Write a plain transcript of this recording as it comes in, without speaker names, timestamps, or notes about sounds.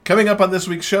Coming up on this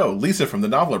week's show, Lisa from The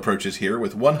Novel Approach is here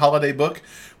with 1 holiday book,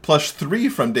 plus 3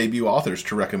 from debut authors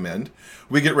to recommend.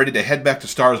 We get ready to head back to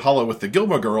Stars Hollow with the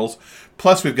Gilmore Girls,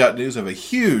 plus we've got news of a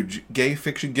huge gay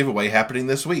fiction giveaway happening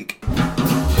this week.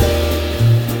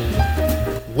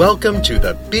 Welcome to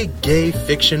the Big Gay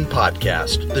Fiction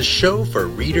Podcast, the show for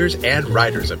readers and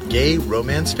writers of gay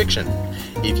romance fiction.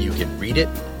 If you can read it,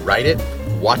 write it,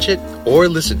 watch it, or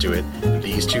listen to it,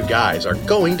 these two guys are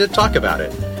going to talk about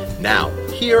it. Now,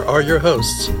 here are your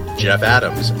hosts, Jeff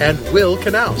Adams and Will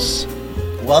Knaus.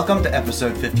 Welcome to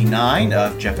episode 59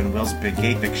 of Jeff and Will's Big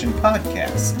Gay Fiction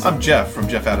Podcast. I'm Jeff from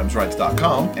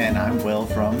JeffAdamsWrites.com. And I'm Will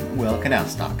from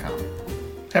WillKnaus.com.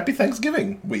 Happy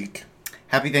Thanksgiving week.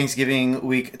 Happy Thanksgiving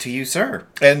week to you, sir.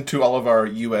 And to all of our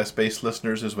U.S.-based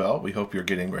listeners as well. We hope you're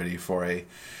getting ready for a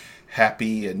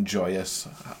happy and joyous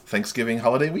Thanksgiving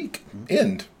holiday week.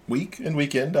 End week and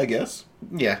weekend, I guess.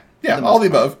 Yeah, all the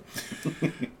above.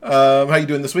 How you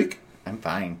doing this week? I'm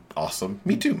fine. Awesome.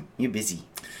 Me too. You're busy.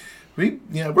 We're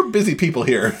busy people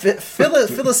here. Fill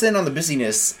us in on the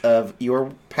busyness of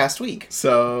your past week.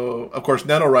 So, of course,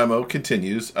 NaNoWriMo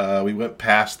continues. We went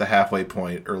past the halfway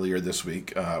point earlier this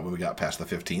week when we got past the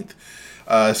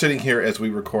 15th. Sitting here as we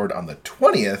record on the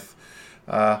 20th,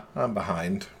 I'm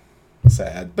behind.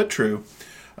 Sad, but true.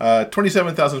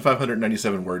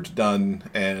 27,597 words done,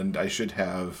 and I should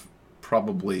have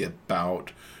probably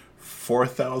about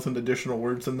 4,000 additional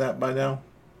words than that by now,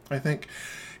 I think.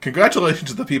 Congratulations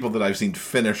to the people that I've seen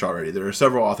finish already. There are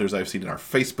several authors I've seen in our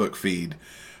Facebook feed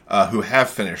who have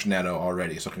finished Nano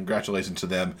already, so congratulations to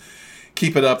them.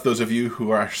 Keep it up, those of you who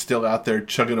are still out there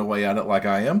chugging away on it like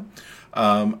I am.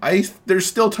 There's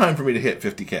still time for me to hit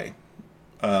 50K.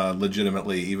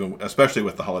 Legitimately, even especially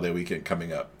with the holiday weekend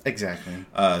coming up. Exactly.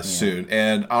 Soon.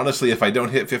 And honestly, if I don't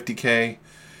hit 50K,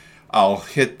 I'll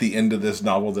hit the end of this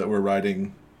novel that we're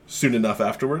writing soon enough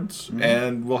afterwards,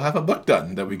 and we'll have a book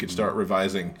done that we could start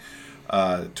revising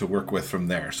to work with from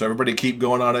there. So everybody keep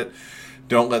going on it.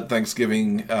 Don't let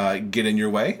Thanksgiving get in your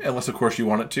way, unless, of course, you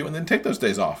want it to, and then take those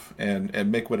days off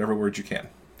and make whatever words you can.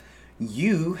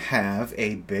 You have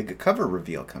a big cover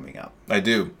reveal coming up. I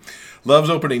do.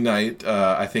 Love's opening night,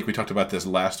 I think we talked about this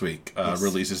last week, Yes.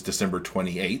 Releases December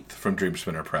 28th from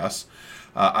Dreamspinner Press.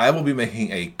 I will be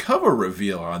making a cover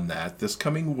reveal on that this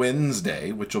coming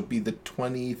Wednesday, which will be the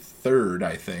 23rd,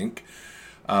 I think,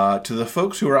 to the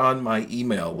folks who are on my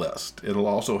email list. It'll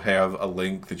also have a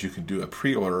link that you can do a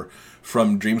pre-order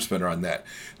from Dreamspinner on that.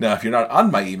 Now, if you're not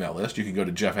on my email list, you can go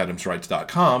to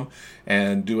JeffAdamsWrites.com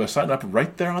and do a sign-up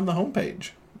right there on the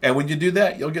homepage. And when you do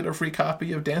that, you'll get a free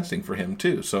copy of Dancing for Him,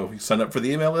 too. So you sign up for the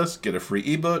email list, get a free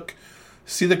ebook,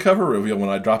 see the cover reveal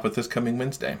when I drop it this coming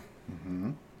Wednesday.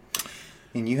 Mm-hmm.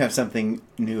 And you have something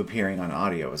new appearing on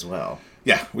audio as well.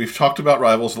 Yeah, we've talked about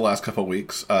Rivals the last couple of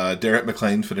weeks. Derek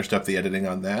McLean finished up the editing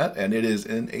on that, and it is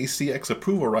in ACX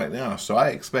approval right now, so I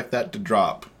expect that to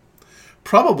drop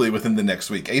probably within the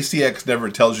next week. ACX never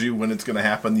tells you when it's going to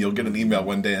happen. You'll get an email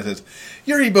one day that says,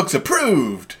 your ebook's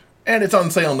approved, and it's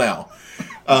on sale now.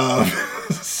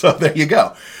 So there you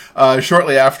go.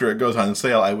 Shortly after it goes on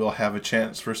sale, I will have a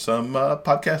chance for some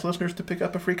podcast listeners to pick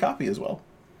up a free copy as well.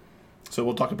 So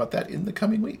we'll talk about that in the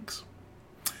coming weeks.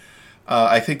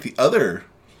 I think the other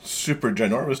super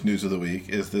ginormous news of the week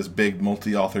is this big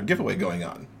multi-author giveaway going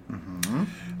on. Mm-hmm.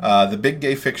 The Big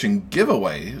Gay Fiction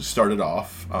giveaway started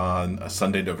off on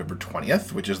Sunday, November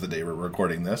 20th, which is the day we're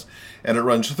recording this, and it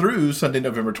runs through Sunday,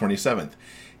 November 27th.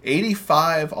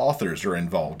 85 authors are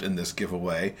involved in this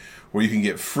giveaway, where you can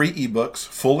get free ebooks,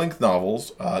 full-length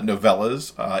novels,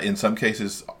 novellas. In some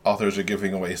cases, authors are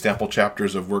giving away sample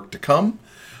chapters of work to come,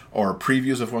 or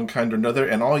previews of one kind or another,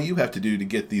 and all you have to do to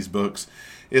get these books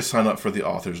is sign up for the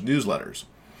author's newsletters.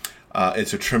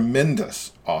 It's a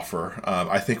tremendous offer.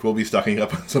 I think we'll be stocking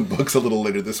up on some books a little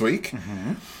later this week.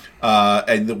 Mm-hmm.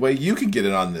 And the way you can get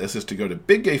in on this is to go to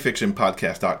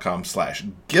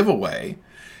biggayfictionpodcast.com/giveaway,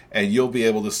 and you'll be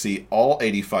able to see all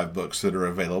 85 books that are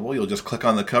available. You'll just click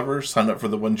on the cover, sign up for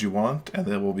the ones you want, and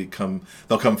they'll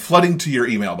come flooding to your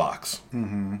email box.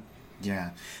 Mm-hmm. Yeah.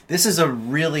 This is a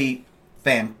really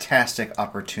fantastic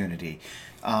opportunity.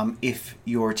 If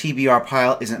your TBR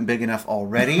pile isn't big enough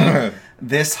already,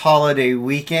 this holiday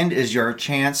weekend is your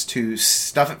chance to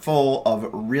stuff it full of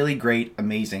really great,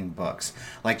 amazing books.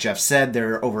 Like Jeff said,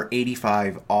 there are over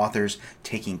 85 authors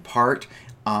taking part.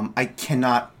 I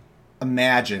cannot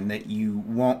imagine that you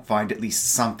won't find at least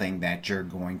something that you're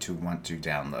going to want to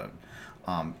download.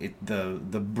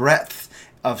 The breadth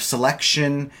of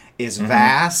selection is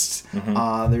vast.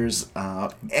 Mm-hmm. There's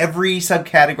every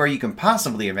subcategory you can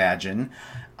possibly imagine.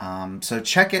 So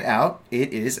check it out.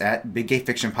 It is at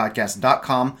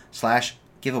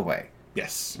biggayfictionpodcast.com/giveaway.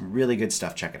 Yes. Really good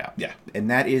stuff. Check it out. Yeah. And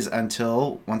that is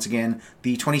until, once again,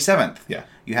 the 27th. Yeah.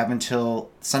 You have until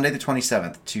Sunday the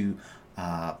 27th to,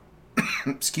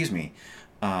 excuse me,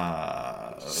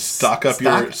 stock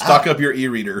up your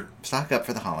e-reader. Stock up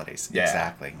for the holidays. Yeah.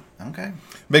 Exactly. Okay.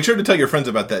 Make sure to tell your friends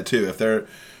about that too. If they're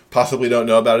possibly don't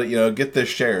know about it, get this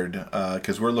shared,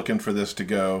 because we're looking for this to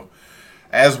go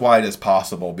as wide as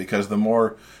possible, because the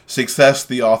more success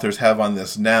the authors have on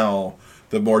this now,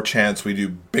 the more chance we do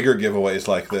bigger giveaways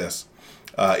like this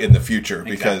in the future.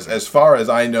 Because as far as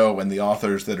I know, and the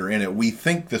authors that are in it, we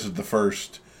think this is the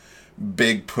first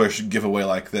big push giveaway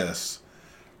like this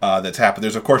that's happened.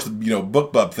 There's, of course,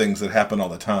 BookBub things that happen all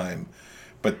the time.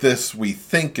 But this, we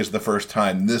think, is the first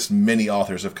time this many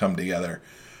authors have come together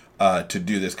to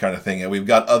do this kind of thing. And we've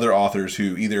got other authors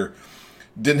who either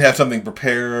didn't have something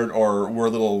prepared or were a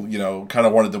little, kind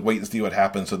of wanted to wait and see what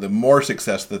happens. So the more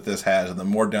success that this has and the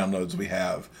more downloads we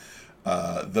have,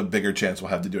 the bigger chance we'll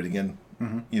have to do it again,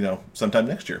 sometime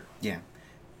next year. Yeah.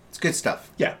 It's good stuff.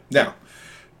 Yeah. Now,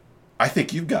 I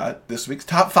think you've got this week's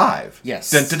top 5.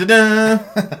 Yes. Dun, dun, dun, dun.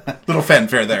 Little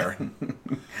fanfare there.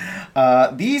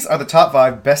 These are the top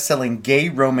 5 best-selling gay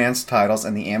romance titles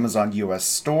in the Amazon US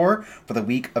store for the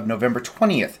week of November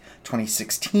 20th,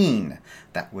 2016.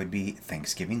 That would be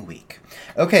Thanksgiving week.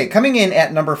 Okay, coming in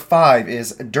at number 5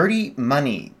 is Dirty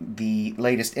Money, the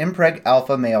latest Impreg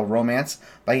alpha male romance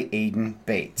by Aidan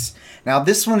Bates. Now,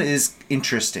 this one is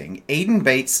interesting. Aidan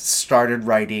Bates started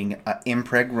writing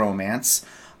Impreg romance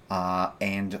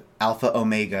and alpha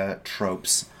omega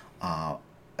tropes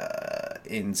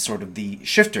in sort of the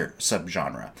shifter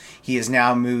subgenre. He has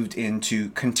now moved into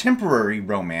contemporary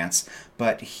romance,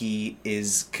 but he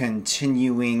is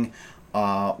continuing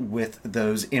with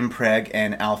those Impreg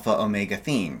and alpha omega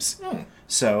themes.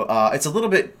 So it's a little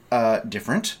bit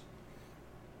different.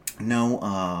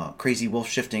 No crazy wolf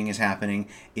shifting is happening.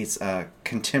 It's a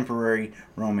contemporary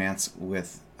romance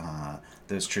with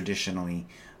those traditionally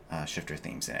shifter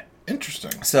themes in it.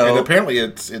 Interesting. So, and apparently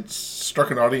it's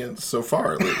struck an audience so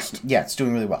far, at least. Yeah, it's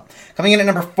doing really well. Coming in at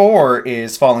number 4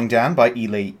 is Falling Down by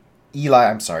Eli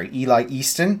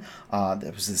Easton.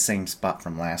 That was the same spot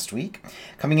from last week.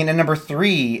 Coming in at number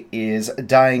 3 is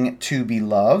Dying to Be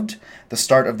Loved, the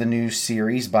start of the new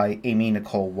series by Amy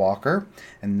Nicole Walker.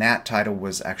 And that title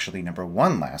was actually number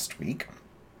 1 last week.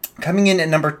 Coming in at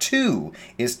number 2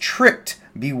 is Tricked,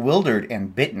 Bewildered,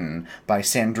 and Bitten by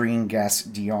Sandrine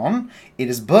Gas-Dion. It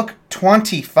is book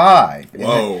 25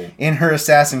 in her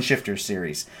Assassin Shifter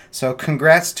series. So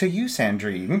congrats to you,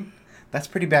 Sandrine. That's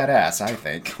pretty badass, I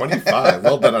think. 25.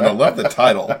 Well done. And I love the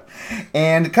title.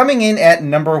 And coming in at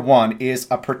number 1 is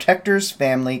A Protector's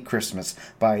Family Christmas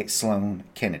by Sloane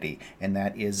Kennedy. And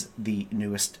that is the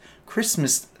newest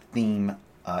Christmas theme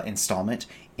installment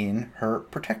in her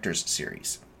Protectors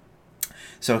series.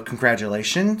 So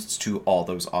congratulations to all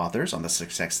those authors on the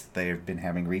success that they have been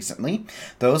having recently.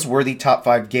 Those were the top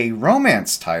 5 gay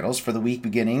romance titles for the week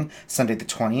beginning Sunday the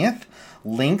 20th.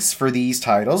 Links for these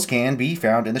titles can be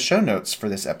found in the show notes for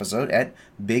this episode at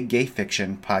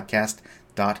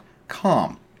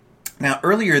biggayfictionpodcast.com. Now,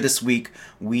 earlier this week,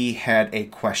 we had a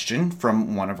question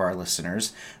from one of our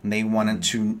listeners, and they wanted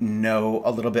to know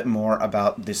a little bit more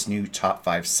about this new top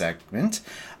 5 segment.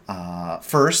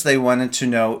 First, they wanted to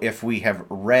know if we have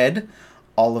read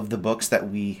all of the books that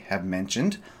we have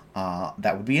mentioned.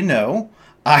 That would be a no.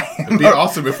 It'd be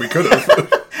awesome if we could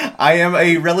have. I am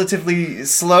a relatively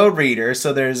slow reader,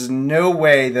 so there's no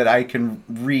way that I can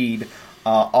read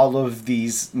all of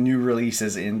these new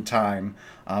releases in time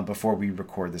before we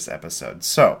record this episode.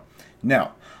 So,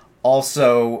 no.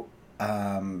 Also,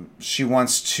 she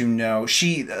wants to know...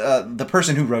 the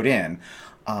person who wrote in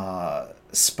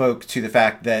spoke to the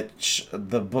fact that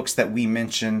the books that we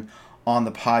mention on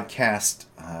the podcast,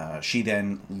 she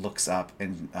then looks up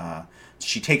and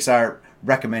she takes our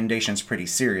recommendations pretty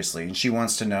seriously, and she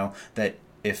wants to know that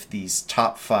if these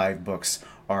top 5 books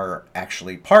are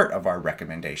actually part of our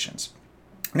recommendations.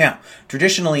 Now,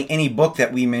 traditionally, any book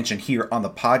that we mention here on the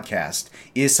podcast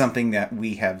is something that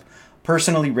we have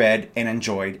personally read and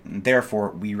enjoyed, and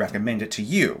therefore we recommend it to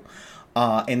you.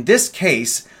 In this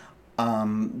case,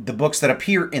 the books that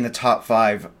appear in the top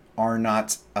 5 are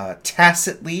not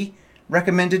tacitly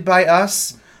recommended by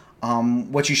us.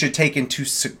 What you should take into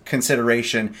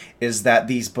consideration is that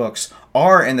these books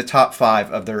are in the top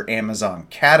 5 of their Amazon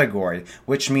category,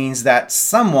 which means that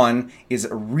someone is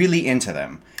really into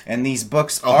them. And these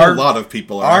books a whole lot of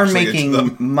people are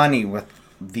making money with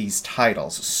these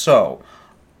titles. So,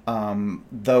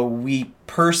 though we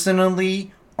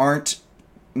personally aren't,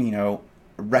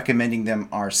 recommending them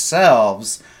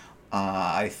ourselves,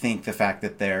 I think the fact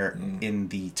that they're in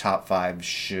the top 5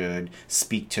 should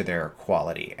speak to their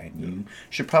quality, and you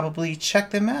should probably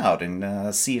check them out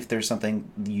and see if there's something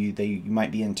you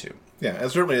might be into. Yeah,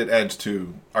 and certainly it adds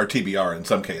to our TBR in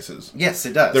some cases. Yes,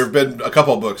 it does. There have been a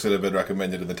couple of books that have been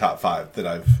recommended in the top 5 that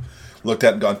I've looked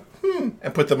at and gone,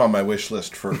 and put them on my wish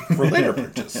list for later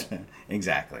purchase.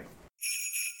 Exactly.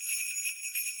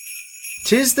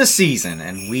 'Tis the season,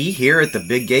 and we here at the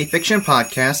Big Gay Fiction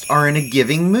Podcast are in a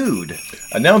giving mood.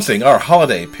 Announcing our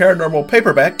holiday paranormal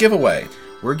paperback giveaway.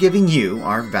 We're giving you,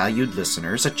 our valued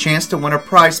listeners, a chance to win a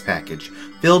prize package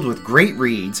filled with great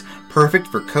reads, perfect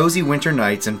for cozy winter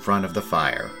nights in front of the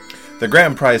fire. The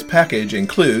grand prize package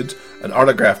includes an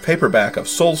autographed paperback of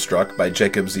Soulstruck by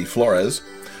Jacob Z. Flores,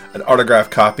 an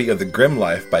autographed copy of The Grim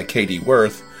Life by Katie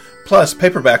Worth, plus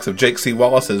paperbacks of Jake C.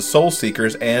 Wallace's Soul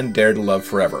Seekers and Dare to Love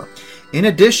Forever. In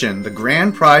addition, the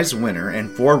grand prize winner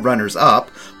and 4 runners-up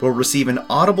will receive an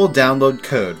Audible download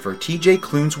code for TJ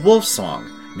Klune's Wolf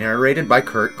Song, narrated by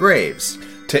Kurt Graves.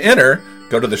 To enter,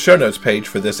 go to the show notes page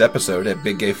for this episode at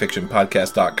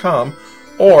biggayfictionpodcast.com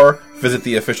or visit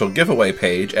the official giveaway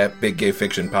page at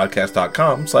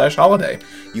biggayfictionpodcast.com/holiday.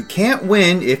 You can't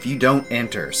win if you don't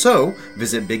enter, so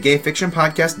visit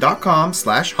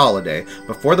biggayfictionpodcast.com/holiday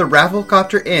before the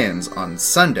Rafflecopter ends on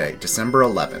Sunday, December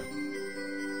 11th.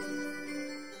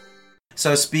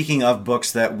 So speaking of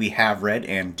books that we have read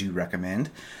and do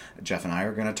recommend, Jeff and I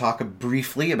are going to talk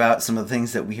briefly about some of the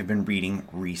things that we have been reading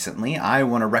recently. I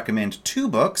want to recommend 2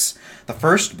 books. The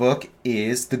first book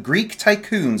is The Greek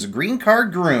Tycoon's Green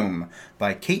Card Groom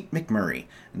by Kate McMurray.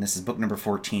 And this is book number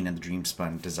 14 in the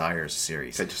Dreamspun Desires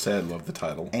series. I just said, love the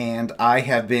title. And I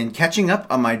have been catching up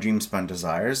on my Dreamspun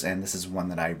Desires, and this is one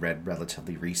that I read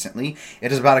relatively recently.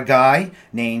 It is about a guy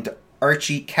named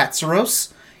Archie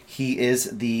Katsaros. He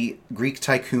is the Greek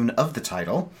tycoon of the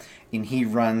title, and he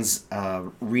runs a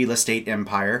real estate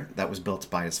empire that was built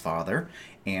by his father,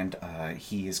 and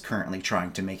he is currently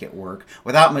trying to make it work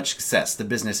without much success. The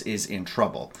business is in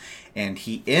trouble, and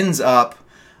he ends up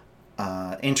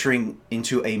entering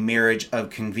into a marriage of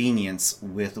convenience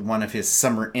with one of his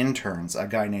summer interns, a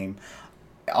guy named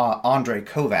Andrei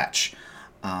Kovac,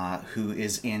 who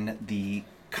is in the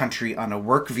country on a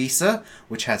work visa,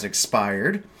 which has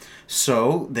expired.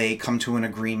 So they come to an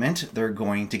agreement. They're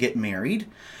going to get married.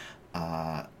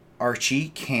 Archie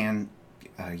can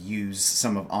use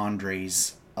some of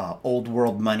Andrei's old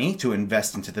world money to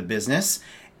invest into the business.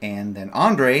 And then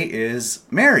Andrei is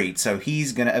married, so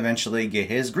he's going to eventually get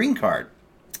his green card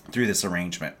through this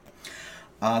arrangement.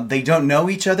 They don't know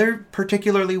each other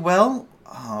particularly well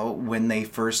when they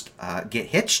first get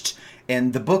hitched.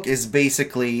 And the book is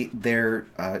basically their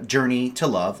journey to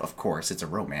love. Of course, it's a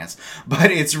romance,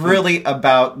 but it's really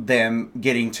about them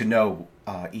getting to know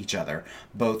each other,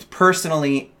 both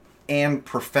personally and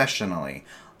professionally.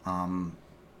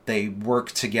 They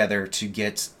work together to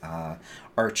get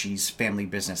Archie's family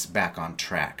business back on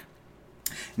track.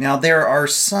 Now, there are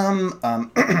some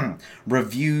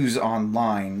reviews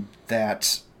online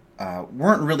that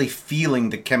weren't really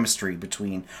feeling the chemistry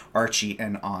between Archie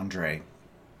and Andrei.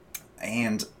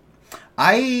 And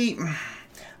I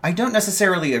don't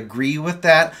necessarily agree with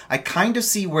that. I kind of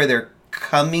see where they're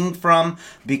coming from,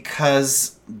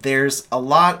 because there's a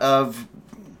lot of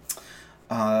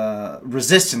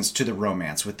resistance to the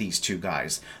romance with these two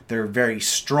guys. They're very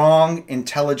strong,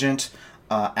 intelligent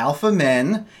alpha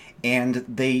men, and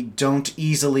they don't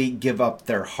easily give up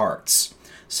their hearts.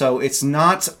 So it's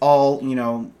not all,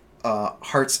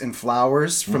 hearts and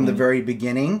flowers from the very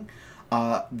beginning.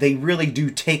 They really do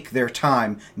take their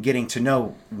time getting to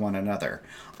know one another.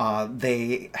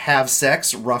 They have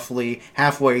sex roughly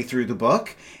halfway through the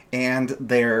book, and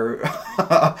they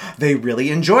really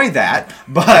enjoy that,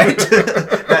 but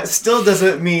that still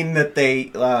doesn't mean that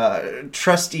they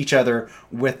trust each other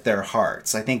with their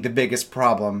hearts. I think the biggest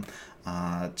problem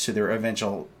to their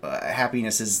eventual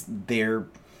happiness is the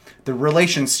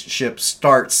relationship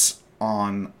starts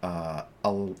on a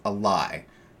lie.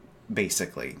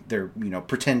 Basically, they're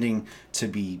pretending to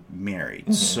be married.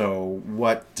 Mm-hmm. So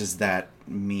what does that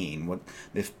mean? What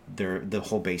if the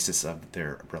whole basis of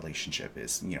their relationship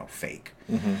is fake?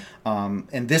 Mm-hmm.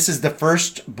 And this is the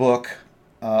first book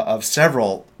of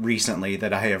several recently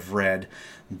that I have read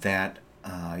that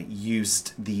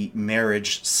used the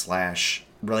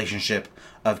marriage/relationship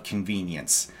of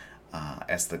convenience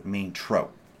as the main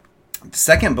trope. The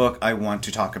second book I want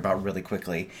to talk about really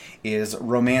quickly is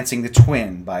Romancing the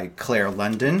Twin by Claire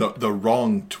London. The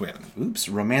Wrong Twin. Oops,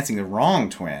 Romancing the Wrong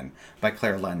Twin by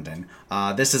Claire London.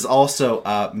 This is also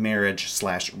a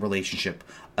marriage/relationship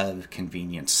of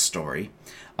convenience story.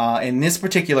 In this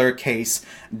particular case,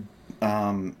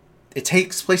 It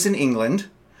takes place in England,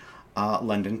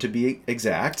 London to be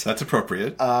exact. That's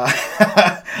appropriate.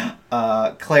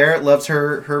 Claire loves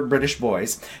her British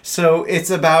boys. So it's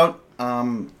about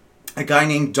a guy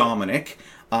named Dominic,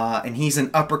 and he's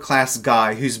an upper-class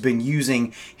guy who's been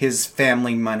using his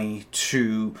family money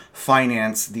to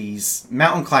finance these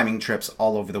mountain climbing trips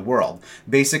all over the world.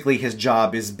 Basically, his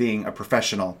job is being a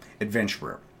professional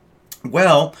adventurer.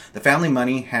 Well, the family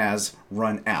money has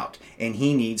run out, and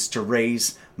he needs to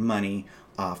raise money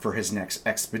for his next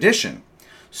expedition.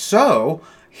 So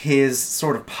his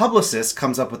sort of publicist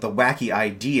comes up with a wacky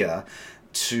idea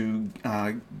to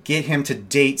get him to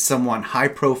date someone high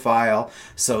profile,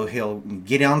 so he'll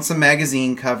get on some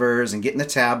magazine covers and get in the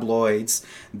tabloids,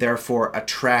 therefore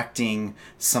attracting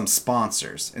some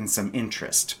sponsors and some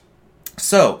interest.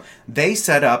 So they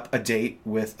set up a date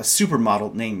with a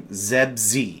supermodel named Zeb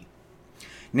Z.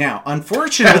 Now,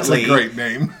 unfortunately, That's a great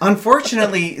name.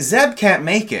 Unfortunately, Zeb can't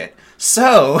make it,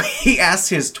 so he asks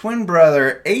his twin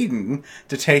brother Aiden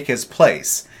to take his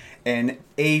place. And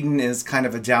Aiden is kind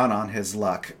of a down on his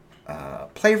luck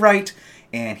playwright,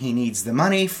 and he needs the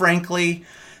money, frankly,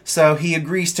 so he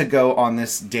agrees to go on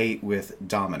this date with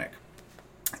Dominic.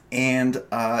 And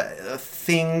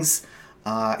things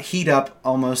heat up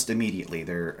almost immediately.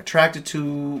 They're attracted to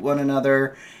one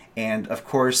another. And, of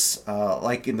course,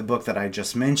 like in the book that I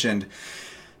just mentioned,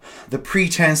 the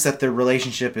pretense that their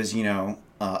relationship is,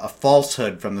 a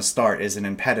falsehood from the start is an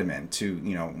impediment to,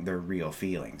 their real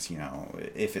feelings.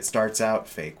 If it starts out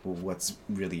fake, well, what's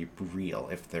really real?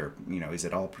 If they're, is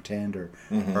it all pretend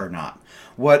or not?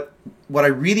 What I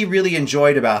really, really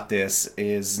enjoyed about this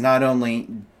is not only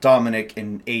Dominic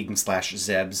and Aiden /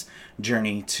 Zeb's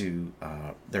journey to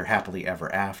their happily ever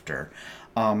after.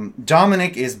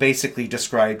 Dominic is basically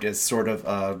described as sort of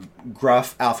a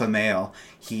gruff alpha male.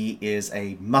 He is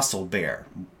a muscle bear,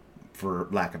 for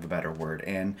lack of a better word.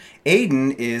 And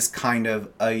Aiden is kind of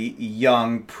a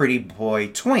young, pretty boy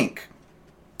twink.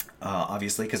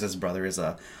 Obviously, because his brother is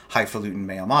a highfalutin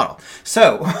male model.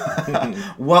 So,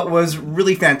 what was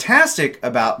really fantastic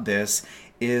about this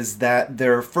is that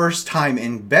their first time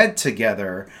in bed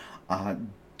together,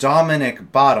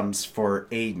 Dominic bottoms for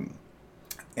Aiden.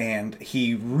 And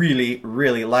he really,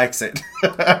 really likes it.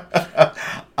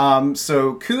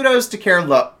 So kudos to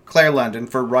Claire London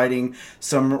for writing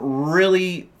some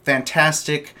really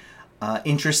fantastic,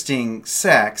 interesting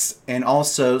sex, and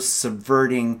also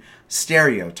subverting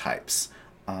stereotypes.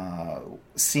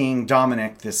 Seeing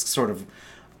Dominic, this sort of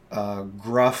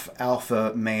gruff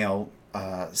alpha male,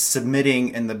 submitting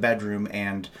in the bedroom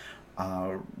and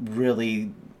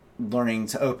really learning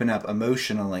to open up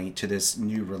emotionally to this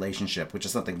new relationship, which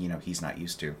is something, he's not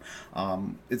used to.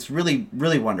 It's really,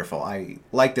 really wonderful. I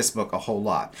like this book a whole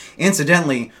lot.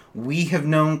 Incidentally, we have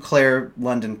known Claire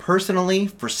London personally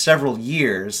for several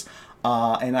years,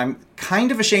 and I'm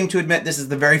kind of ashamed to admit this is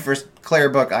the very first Claire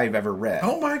book I've ever read.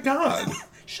 Oh my God.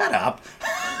 Shut up.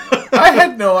 I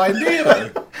had no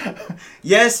idea.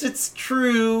 Yes, it's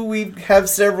true. We have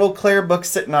several Claire books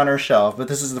sitting on our shelf, but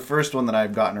this is the first one that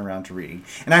I've gotten around to reading.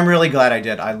 And I'm really glad I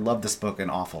did. I love this book an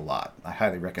awful lot. I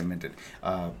highly recommend it.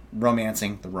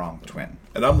 Romancing the Wrong Twin.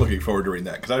 And I'm looking forward to reading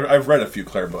that, because I've read a few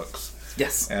Claire books.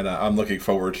 Yes. And I'm looking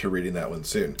forward to reading that one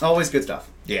soon. Always good stuff.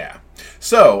 Yeah.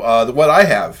 So, what I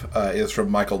have is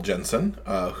from Michael Jensen,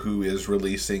 who is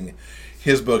releasing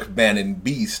his book Man and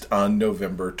Beast on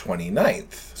November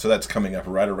 29th. So that's coming up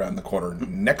right around the corner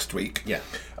next week. Yeah.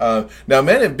 Now,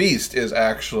 Man and Beast is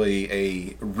actually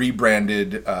a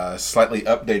rebranded, slightly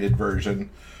updated version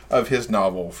of his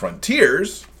novel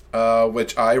Frontiers,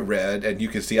 which I read, and you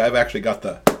can see I've actually got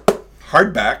the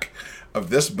hardback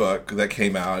of this book that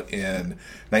came out in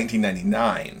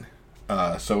 1999.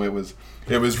 So it was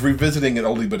revisiting an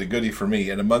oldie but a goodie for me,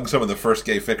 and among some of the first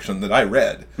gay fiction that I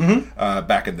read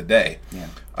back in the day.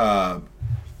 Yeah.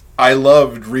 I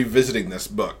loved revisiting this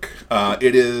book.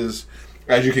 It is,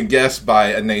 as you can guess by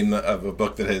a name of a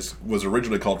book that was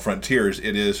originally called Frontiers,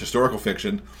 it is historical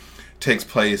fiction. Takes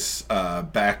place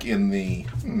back in the...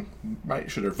 I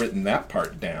should have written that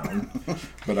part down,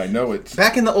 but I know it's...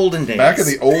 Back in the olden days. Back in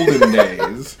the olden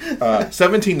days,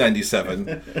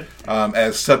 1797,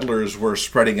 as settlers were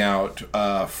spreading out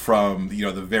from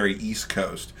the very East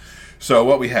Coast. So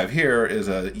what we have here is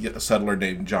a settler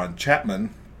named John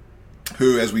Chapman,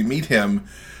 who, as we meet him,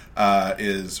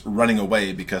 is running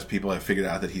away because people have figured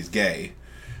out that he's gay.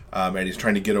 And he's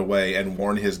trying to get away and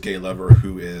warn his gay lover,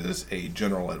 who is a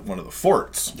general at one of the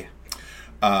forts.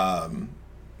 Yeah.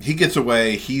 He gets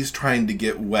away. He's trying to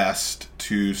get west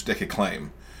to stake a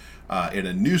claim in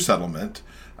a new settlement.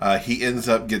 He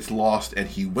gets lost, and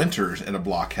he winters in a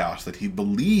blockhouse that he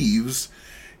believes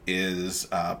is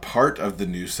part of the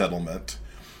new settlement.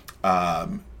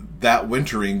 That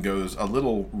wintering goes a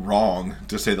little wrong,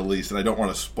 to say the least, and I don't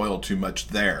want to spoil too much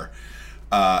there.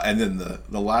 And then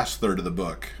the last third of the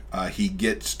book, he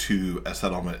gets to a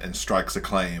settlement and strikes a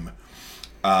claim.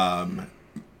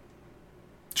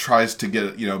 Tries to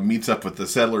get, meets up with the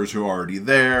settlers who are already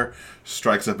there,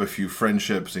 strikes up a few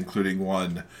friendships, including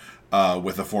one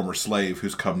with a former slave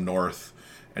who's come north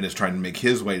and is trying to make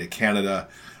his way to Canada.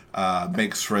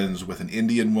 Makes friends with an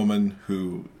Indian woman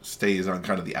who stays on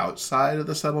kind of the outside of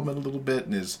the settlement a little bit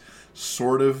and is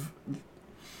sort of,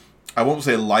 I won't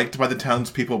say liked by the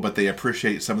townspeople, but they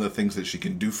appreciate some of the things that she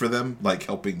can do for them, like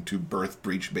helping to birth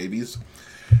breech babies,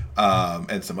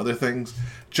 and some other things.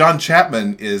 John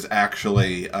Chapman is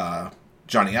actually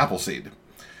Johnny Appleseed.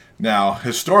 Now,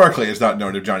 historically, it's not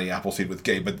known if Johnny Appleseed was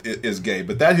gay, but is gay.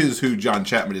 But that is who John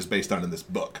Chapman is based on in this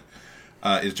book,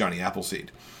 is Johnny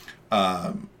Appleseed.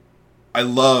 I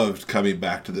loved coming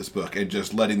back to this book and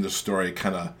just letting the story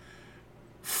kind of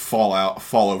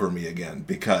fall over me again,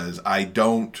 because I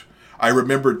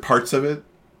remembered parts of it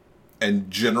and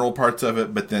general parts of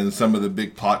it, but then some of the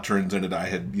big plot turns in it I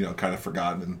had, kind of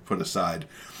forgotten and put aside.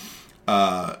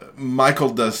 Michael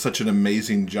does such an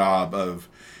amazing job of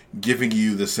giving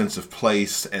you the sense of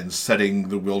place and setting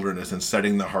the wilderness and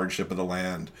setting the hardship of the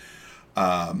land.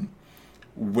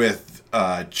 With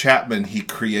Chapman, he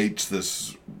creates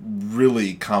this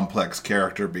really complex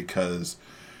character because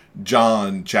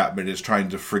John Chapman is trying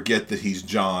to forget that he's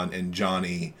John and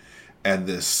Johnny, and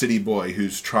this city boy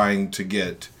who's trying to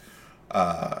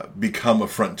become a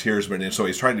frontiersman, and so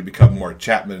he's trying to become more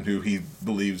Chapman, who he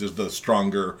believes is the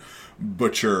stronger,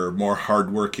 butcher, more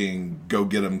hardworking,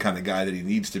 go-get-'em kind of guy that he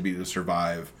needs to be to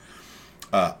survive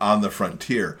on the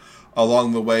frontier.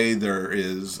 Along the way, there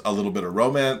is a little bit of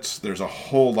romance. There's a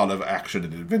whole lot of action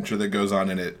and adventure that goes on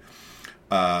in it.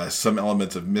 Some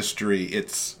elements of mystery.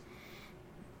 It's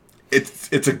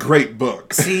a great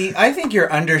book. See, I think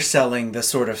you're underselling the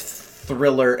sort of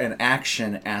thriller and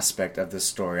action aspect of this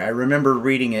story. I remember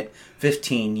reading it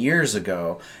 15 years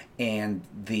ago, and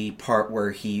the part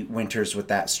where he winters with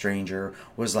that stranger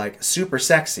was like super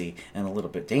sexy and a little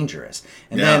bit dangerous.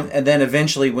 And then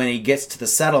eventually when he gets to the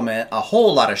settlement, a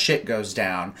whole lot of shit goes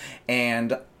down,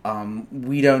 and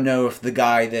we don't know if the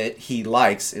guy that he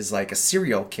likes is like a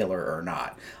serial killer or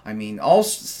not. I mean, all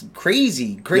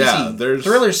crazy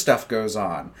thriller stuff goes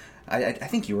on. I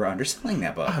think you were underselling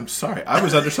that book. I'm sorry. I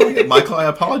was underselling it. Michael, I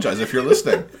apologize if you're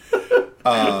listening.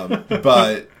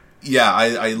 But yeah,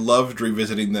 I loved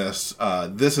revisiting this.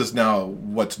 This is now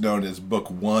what's known as Book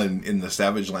 1 in the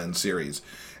Savage Land series.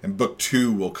 And Book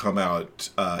 2 will come out,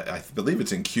 I believe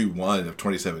it's in Q1 of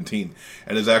 2017.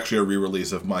 And is actually a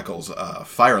re-release of Michael's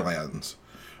Firelands,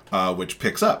 which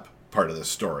picks up part of this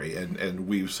story and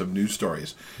weaves some new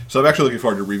stories. So I'm actually looking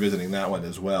forward to revisiting that one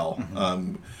as well.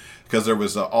 Mm-hmm. Because there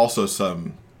was also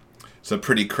some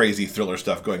pretty crazy thriller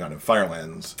stuff going on in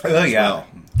Firelands as well.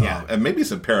 Yeah. And maybe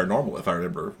some paranormal, if I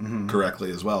remember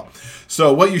correctly as well.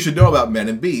 So what you should know about Men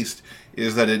and Beast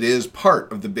is that it is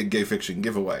part of the Big Gay Fiction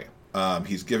giveaway.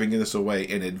 He's giving this away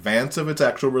in advance of its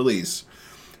actual release.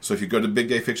 So if you go to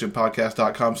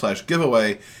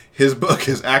biggayfictionpodcast.com/giveaway, his book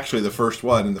is actually the first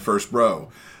one in the first row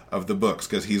of the books,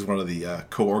 because he's one of the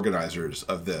co-organizers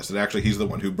of this. And actually, he's the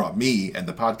one who brought me and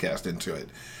the podcast into it.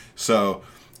 So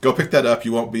go pick that up.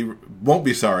 You won't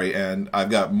be sorry. And I've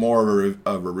got more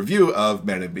of a review of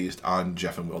Man and Beast on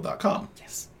jeffandwill.com.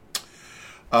 Yes.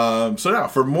 So now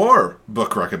for more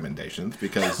book recommendations,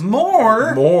 because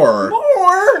more,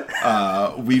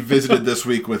 we visited this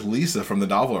week with Lisa from the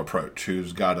Novel Approach,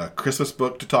 who's got a Christmas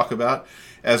book to talk about,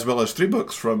 as well as 3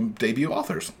 books from debut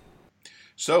authors.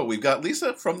 So we've got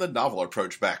Lisa from the Novel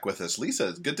Approach back with us. Lisa,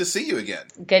 it's good to see you again.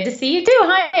 Good to see you too.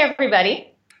 Hi, everybody.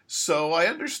 So I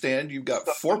understand you've got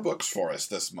 4 books for us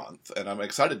this month, and I'm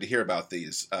excited to hear about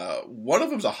these. One of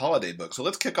them's a holiday book, so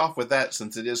let's kick off with that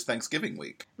since it is Thanksgiving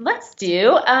week. Let's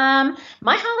do. My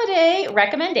holiday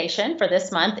recommendation for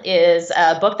this month is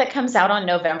a book that comes out on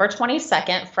November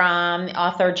 22nd from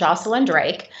author Jocelyn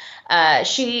Drake.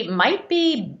 She might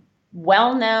be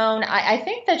well known. I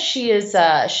think that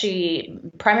she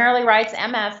primarily writes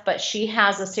MF, but she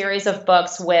has a series of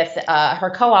books with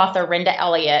her co-author Rhinda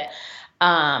Elliott.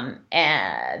 And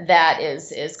that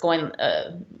is going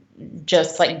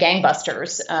just like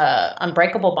gangbusters.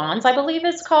 Unbreakable Bonds, I believe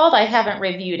it's called. I haven't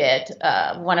reviewed it.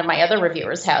 One of my other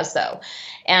reviewers has, though.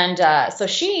 And so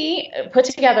she put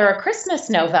together a Christmas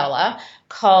novella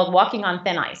called Walking on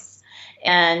Thin Ice.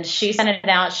 And she sent it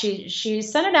out. She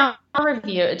sent it out a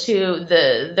review to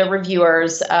the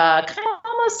reviewers, kind of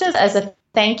almost as a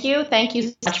Thank you. Thank you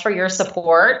so much for your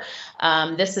support.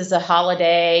 This is a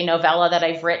holiday novella that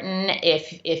I've written.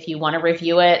 If you want to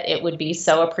review it, it would be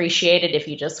so appreciated. If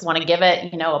you just want to give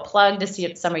it, a plug to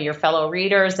see some of your fellow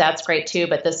readers, that's great too.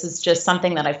 But this is just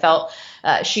something that I felt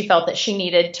she felt that she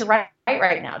needed to write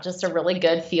right now. Just a really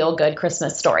good, feel-good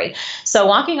Christmas story. So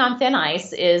Walking on Thin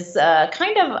Ice is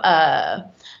kind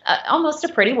of almost a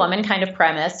Pretty Woman kind of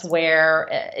premise where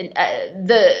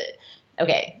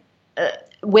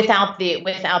without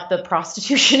the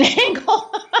prostitution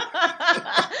angle,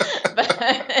 but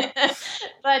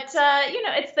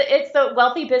it's the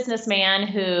wealthy businessman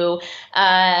who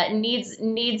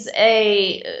needs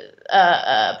a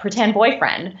pretend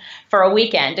boyfriend for a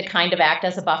weekend to kind of act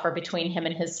as a buffer between him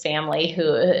and his family.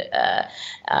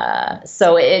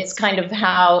 So it's kind of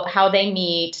how they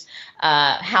meet.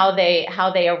 How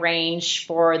they arrange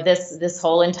for this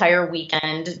whole entire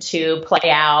weekend to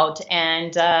play out,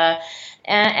 and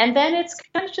then it's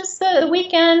kind of just the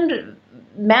weekend,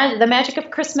 the magic of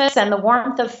Christmas and the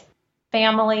warmth of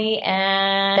family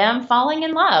and them falling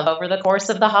in love over the course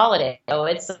of the holiday. So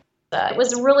it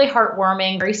was really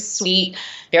heartwarming, very sweet,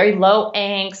 very low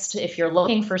angst. If you're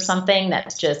looking for something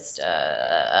that's just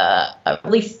a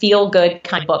really feel-good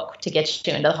kind of book to get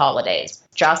you into the holidays,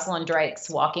 Jocelyn Drake's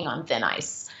Walking on Thin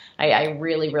Ice. I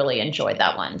really, really enjoyed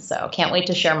that one. So can't wait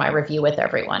to share my review with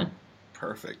everyone.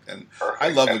 Perfect. And I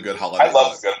love a good holiday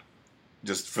book.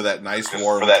 Just for that nice,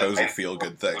 warm, cozy,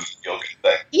 feel-good thing.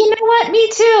 You know what? Me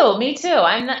too.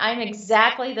 I'm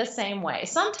exactly the same way.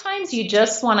 Sometimes you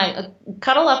just want to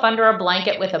cuddle up under a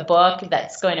blanket with a book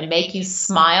that's going to make you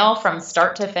smile from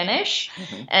start to finish.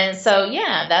 Mm-hmm. And so,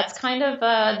 yeah, that's kind of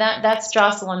that's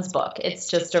Jocelyn's book. It's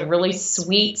just a really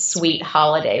sweet, sweet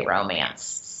holiday romance.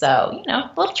 So,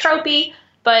 a little tropey,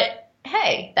 but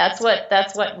hey, that's what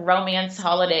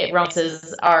holiday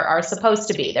romances are supposed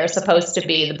to be. They're supposed to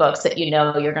be the books that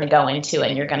you're going to go into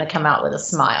and you're going to come out with a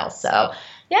smile. So,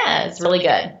 yeah, it's really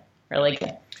good. Really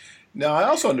good. Now, I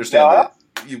also understand that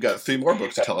you've got 3 more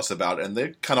books to tell us about, and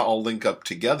they kind of all link up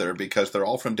together because they're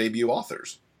all from debut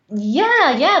authors.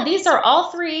 Yeah. These are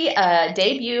all 3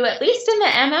 debut, at least in the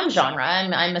MM genre.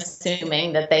 I'm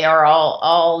assuming that they are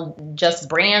all just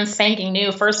brand spanking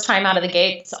new, first time out of the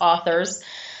gates authors.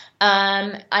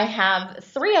 I have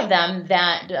 3 of them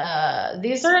that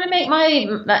these are going to make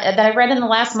that I read in the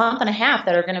last month and a half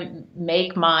that are going to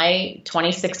make my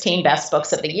 2016 best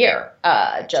books of the year.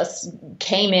 Just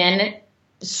came in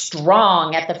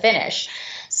strong at the finish.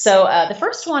 So the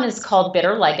first one is called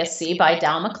Bitter Legacy by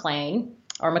Dal McLean.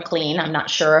 Or McLean, I'm not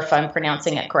sure if I'm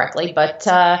pronouncing it correctly, but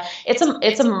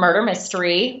it's a murder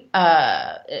mystery.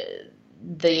 The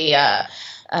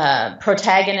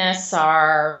protagonists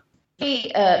are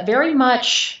very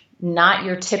much not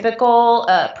your typical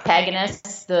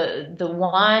protagonists. The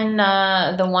one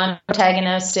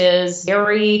protagonist is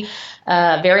very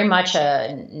much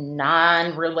a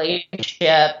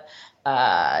non-relationship.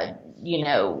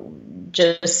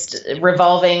 Just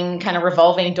revolving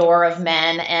door of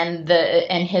men, and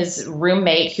his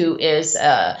roommate, who is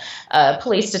a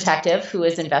police detective who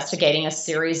is investigating a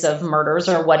series of murders,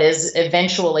 or what is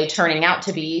eventually turning out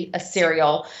to be a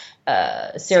serial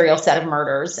set of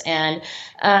murders, and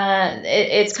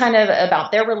it's kind of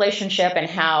about their relationship and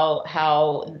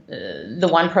how the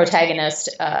one protagonist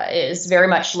is very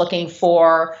much looking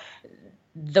for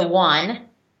the one.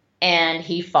 And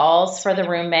he falls for the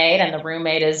roommate, and the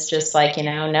roommate is just like,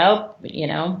 nope,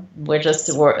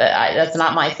 that's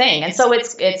not my thing. And so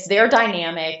it's their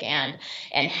dynamic and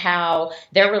how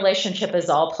their relationship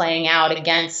is all playing out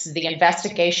against the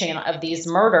investigation of these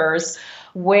murders,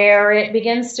 where it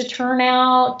begins to turn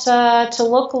out to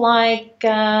look like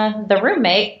the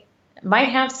roommate might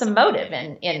have some motive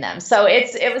in them. So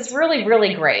it was really,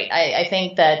 really great. I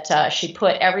think that she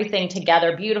put everything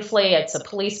together beautifully. It's a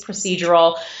police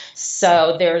procedural.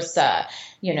 So there's a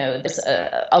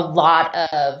lot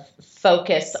of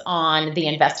focus on the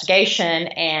investigation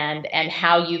and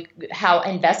how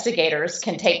investigators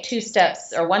can take 2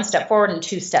 steps or 1 step forward and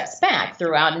 2 steps back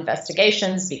throughout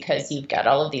investigations, because you've got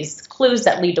all of these clues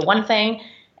that lead to one thing,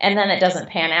 and then it doesn't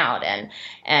pan out, and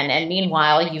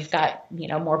meanwhile you've got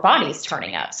more bodies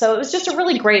turning up. So it was just a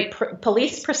really great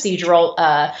police procedural,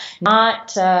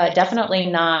 definitely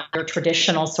not your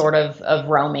traditional sort of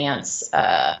romance.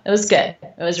 It was good.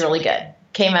 It was really good.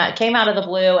 Came out of the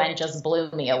blue and just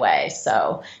blew me away.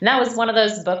 So, and that was one of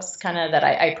those books kind of that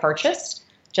I purchased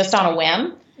just on a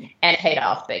whim, and paid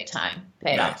off big time.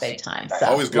 So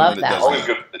always good love when it that. does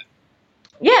that.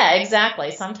 Yeah, exactly.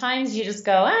 Sometimes you just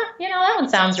go, that one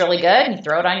sounds really good. And you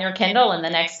throw it on your Kindle, and the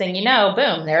next thing you know,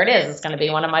 boom, there it is. It's going to be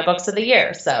one of my books of the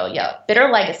year. So, yeah, Bitter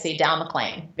Legacy, Dal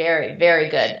McClane. Very, very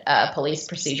good police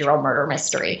procedural murder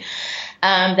mystery.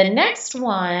 The next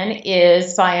one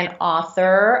is by an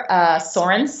author,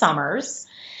 Soren Summers,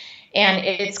 and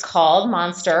it's called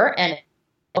Monster, and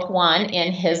book 1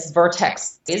 in his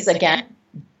Vertex series. Again,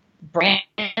 brand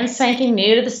spanking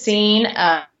new to the scene.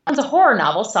 It's a horror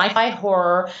novel, sci-fi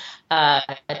horror.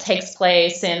 It takes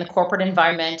place in the corporate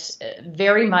environment,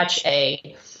 very much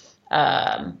a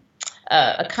kind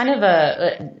of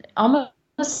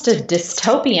almost a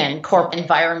dystopian corporate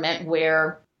environment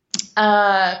where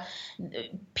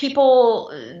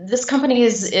this company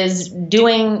is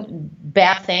doing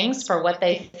bad things for what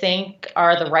they think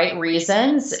are the right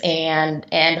reasons,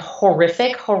 and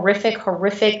horrific,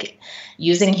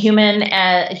 using humans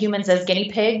as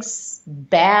guinea pigs,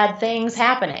 bad things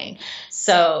happening.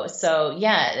 So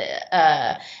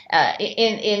yeah,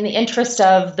 in the interest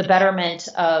of the betterment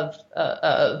of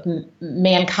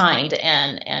mankind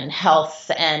and health,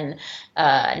 and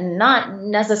not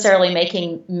necessarily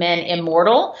making men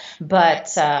immortal,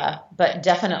 but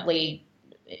definitely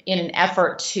in an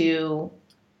effort to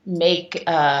make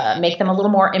them a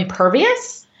little more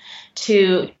impervious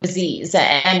to disease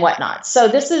and whatnot. So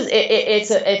this is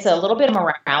it's a little bit of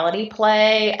morality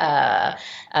play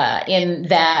in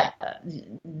that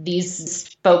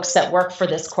these folks that work for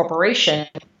this corporation,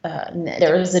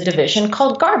 there is a division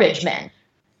called Garbage Men.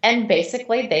 And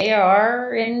basically, they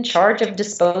are in charge of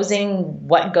disposing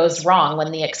what goes wrong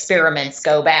when the experiments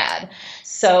go bad.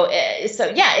 So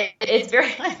yeah, it's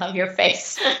very. I love your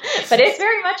face, but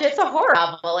it's a horror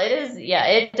novel. It is. Yeah,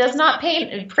 it does not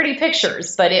paint pretty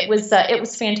pictures, but it was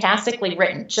fantastically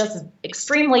written, just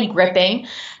extremely gripping,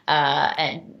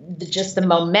 and just the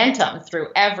momentum through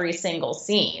every single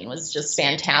scene was just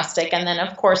fantastic. And then,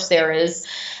 of course, there is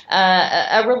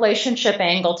a relationship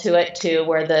angle to it too,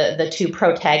 where the two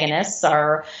protagonists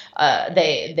are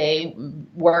they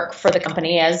work for the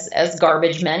company as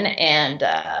garbage men, and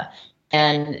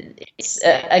it's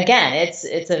again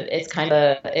it's kind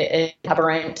of a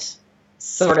aberrant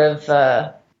sort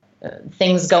of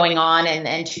things going on,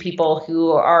 and two people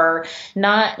who are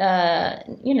not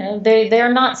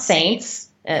they're not saints.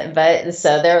 But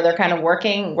so they're kind of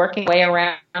working way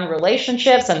around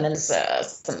relationships, and then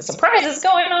some surprises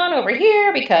going on over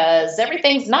here because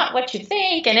everything's not what you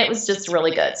think, and it was just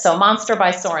really good. So Monster by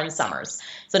Soren Summers.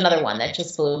 It's another one that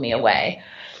just blew me away.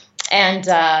 And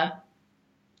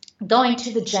going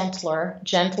to the gentler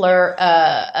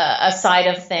side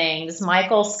of things,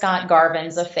 Michael Scott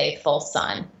Garvin's A Faithful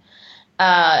Son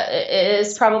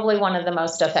is probably one of the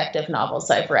most effective novels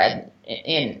I've read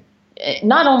in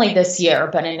not only this year,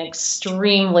 but an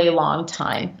extremely long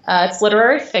time. It's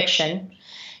literary fiction.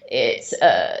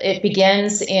 It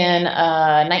begins in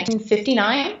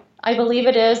 1959, I believe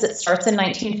it is. It starts in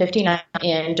 1959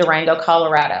 in Durango,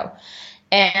 Colorado.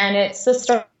 And it's the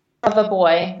story of a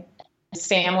boy. His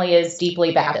family is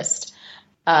deeply Baptist.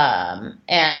 I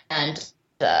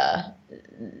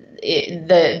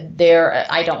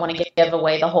don't want to give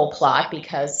away the whole plot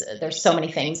because there's so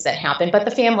many things that happen, but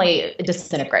the family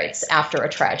disintegrates after a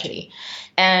tragedy,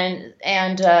 and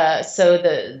so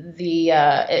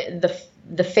the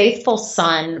faithful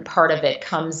son part of it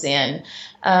comes in,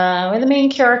 where the main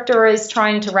character is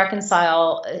trying to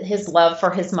reconcile his love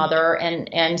for his mother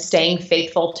and staying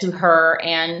faithful to her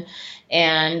and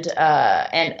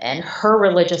her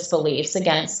religious beliefs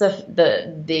against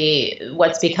the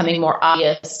what's becoming more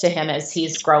obvious to him as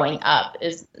he's growing up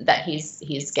is that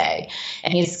he's gay,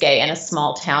 and he's gay in a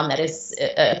small town that is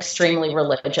extremely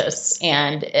religious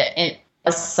and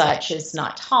as such is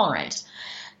not tolerant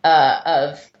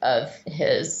of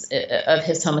his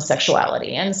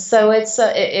homosexuality. And so it's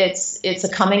a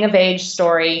coming of age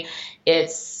story.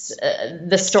 It's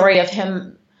the story of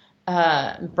him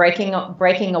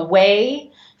breaking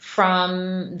away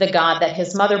from the God that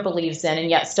his mother believes in, and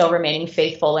yet still remaining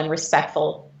faithful and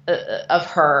respectful of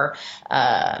her.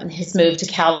 His move to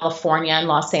California and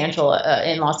Los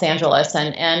Angeles,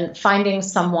 and finding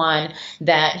someone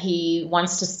that he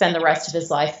wants to spend the rest of his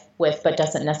life with, but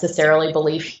doesn't necessarily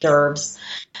believe he deserves.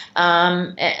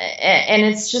 And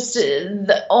it's just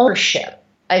the ownership.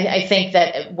 I think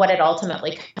that what it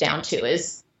ultimately comes down to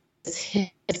is his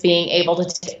being able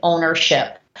to take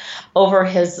ownership over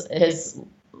his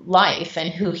life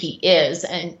and who he is,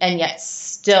 and yet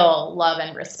still love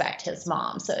and respect his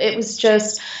mom. So it was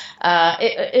just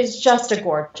it's just a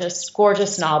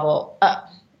gorgeous novel.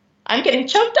 I'm getting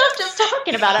choked up just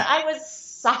talking about it. I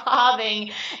was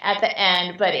sobbing at the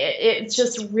end, but it's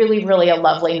just really, really a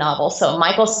lovely novel. So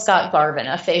Michael Scott Garvin,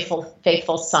 A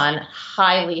Faithful Son,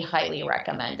 highly, highly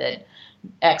recommended.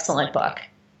 Excellent book.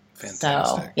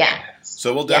 Fantastic. So, yeah.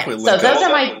 So we'll definitely So link those up. are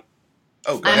my...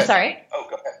 Oh, go I'm ahead. sorry? Oh,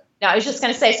 go ahead. No, I was just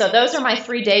going to say, so those are my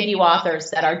 3 debut authors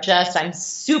that are I'm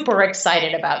super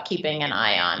excited about keeping an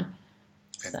eye on.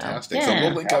 Fantastic. So, So yeah.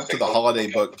 we'll link up to the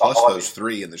holiday book plus those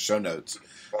 3 in the show notes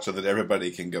so that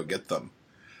everybody can go get them.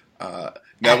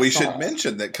 Now, we should Excellent.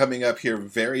 mention that coming up here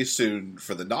very soon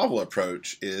for the novel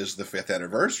approach is the 5th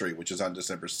anniversary, which is on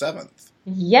December 7th.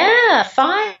 Yeah,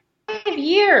 5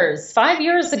 years. 5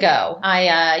 years ago,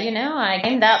 I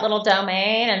gained that little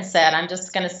domain and said, I'm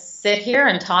just going to sit here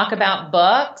and talk about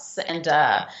books. And,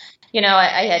 I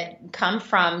had come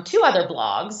from 2 other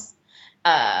blogs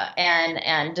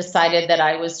and decided that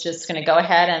I was just going to go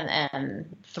ahead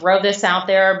and throw this out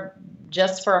there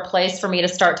just for a place for me to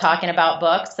start talking about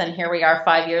books. And here we are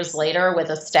 5 years later with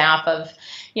a staff of,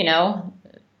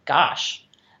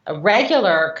 a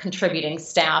regular contributing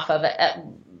staff of at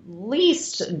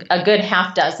least a good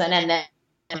half dozen, and then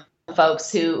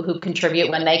folks who contribute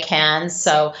when they can.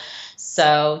 So it's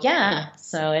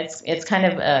kind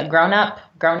of grown up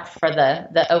for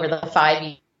the over the 5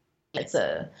 years. It's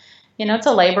a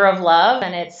labor of love,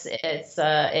 and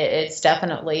it's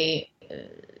definitely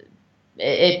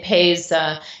it pays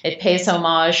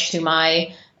homage to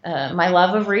my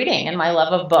love of reading and my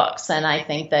love of books. And I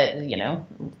think that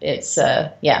it's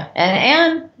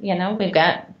and we've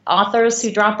got authors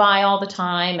who drop by all the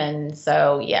time, and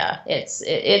so it's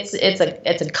a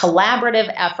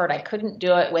collaborative effort. I couldn't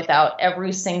do it without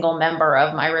every single member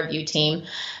of my review team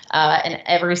and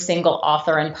every single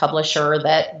author and publisher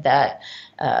that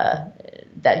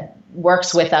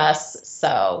works with us.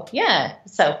 So 5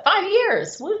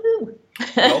 years, woohoo!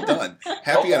 Well done.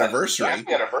 Happy anniversary.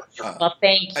 Well,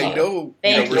 thank you. I know,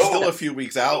 Thank we're you. still a few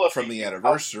weeks out from the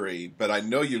anniversary, but I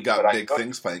know you've got big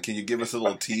things planned. Can you give us a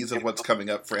little tease of what's coming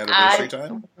up for anniversary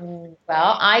time? Well,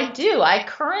 I do. I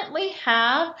currently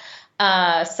have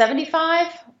 75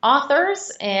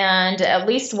 authors and at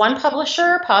least 1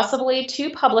 publisher, possibly 2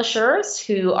 publishers,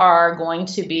 who are going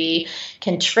to be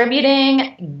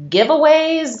contributing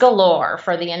giveaways galore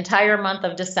for the entire month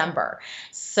of December.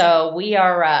 So we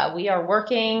are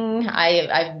working.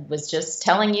 I was just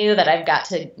telling you that I've got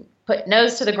to put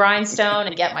nose to the grindstone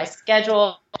and get my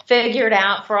schedule figured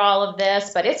out for all of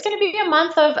this, but it's going to be a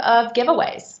month of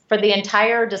giveaways for the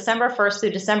entire December 1st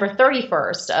through December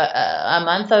 31st, a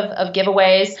month of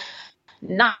giveaways.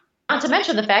 Not to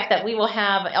mention the fact that we will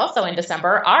have also in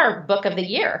December our Book of the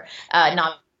Year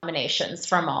nominations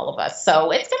from all of us.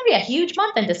 So it's going to be a huge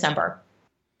month in December.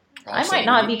 Awesome. I might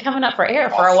not be coming up for air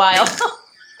for a while.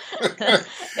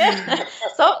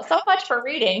 So much for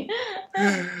reading.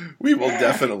 We will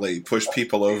definitely push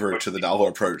people over to the novel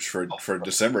approach for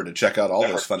December to check out all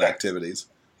those fun activities.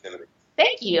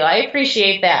 Thank you. I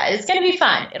appreciate that. It's going to be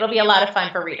fun. It'll be a lot of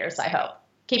fun for readers, I hope.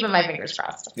 Keeping my fingers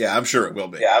crossed. Yeah, I'm sure it will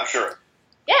be.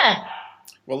 Yeah.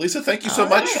 Well, Lisa, thank you so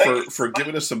much for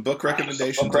giving us some book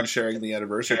recommendations and sharing the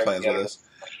anniversary plans with us.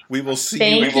 We will see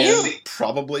Thank you you.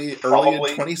 probably early in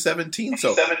 2017.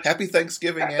 So happy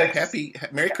Thanksgiving and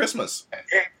Merry Christmas.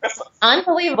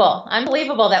 Unbelievable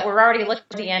that we're already looking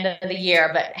at the end of the year,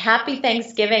 but happy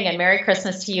Thanksgiving and Merry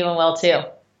Christmas to you and Will too.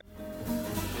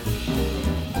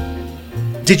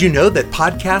 Did you know that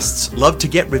podcasts love to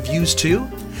get reviews too?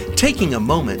 Taking a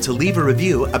moment to leave a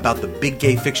review about the Big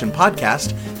Gay Fiction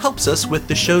podcast helps us with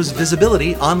the show's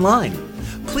visibility online.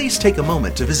 Please take a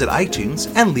moment to visit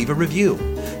iTunes and leave a review.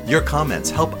 Your comments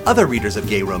help other readers of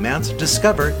gay romance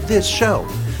discover this show.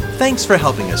 Thanks for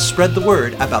helping us spread the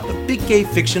word about the Big Gay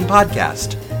Fiction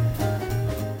podcast.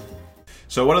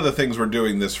 So one of the things we're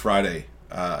doing this Friday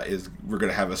is we're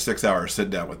going to have a 6-hour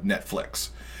sit-down with Netflix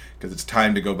because it's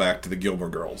time to go back to the Gilmore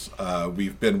Girls.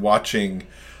 We've been watching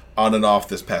on and off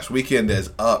this past weekend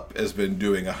as Up has been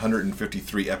doing a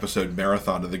 153-episode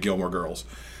marathon of the Gilmore Girls.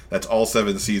 That's all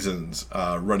 7 seasons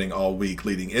running all week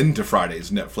leading into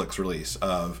Friday's Netflix release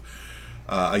of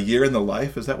A Year in the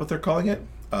Life. Is that what they're calling it?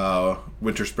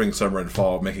 Winter, spring, summer, and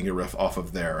fall, making a riff off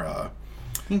of their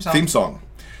theme song.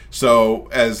 So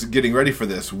as getting ready for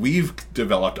this, we've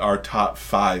developed our top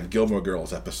 5 Gilmore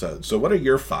Girls episodes. So what are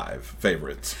your 5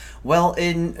 favorites? Well,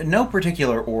 in no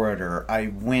particular order, I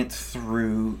went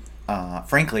through...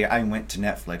 frankly, I went to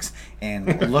Netflix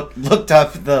and looked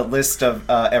up the list of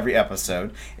every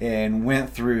episode and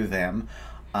went through them.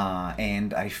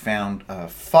 And I found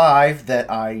 5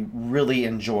 that I really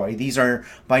enjoy. These are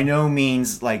by no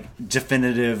means like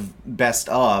definitive best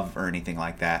of or anything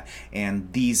like that.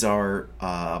 And these are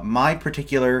my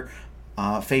particular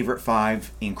favorite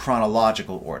 5 in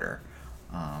chronological order.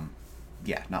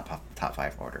 Not top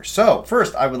 5 order. So,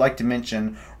 first, I would like to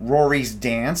mention Rory's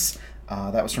Dance.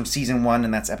 That was from season 1,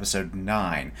 and that's episode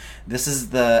 9. This is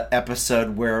the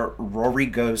episode where Rory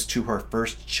goes to her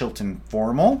first Chilton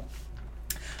formal.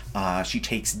 She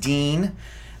takes Dean.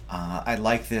 I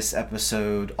like this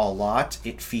episode a lot.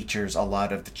 It features a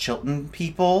lot of the Chilton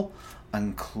people,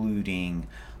 including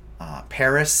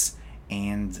Paris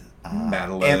and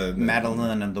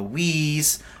Madeline and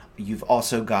Louise. You've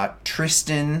also got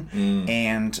Tristan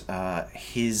and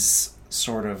his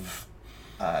sort of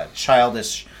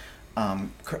childish...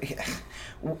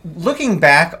 looking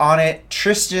back on it,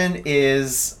 Tristan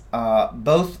is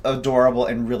both adorable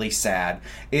and really sad.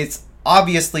 It's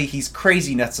obviously he's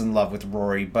crazy nuts in love with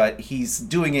Rory, but he's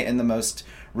doing it in the most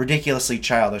ridiculously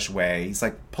childish way. He's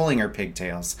like pulling her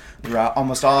pigtails throughout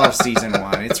almost all of season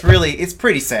 1. It's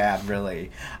pretty sad, really.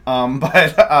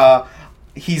 But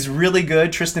he's really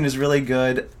good. Tristan is really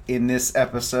good in this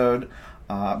episode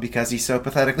because he's so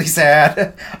pathetically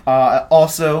sad.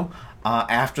 Also,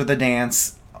 after the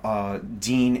dance,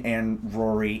 Dean and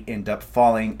Rory end up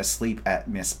falling asleep at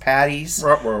Miss Patty's.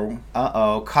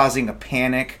 Causing a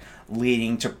panic,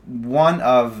 leading to one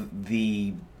of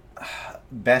the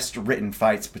best written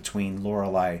fights between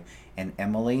Lorelai and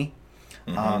Emily.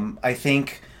 I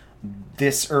think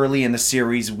this early in the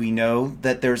series we know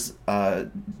that there's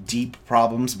deep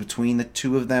problems between the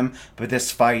two of them, but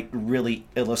this fight really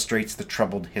illustrates the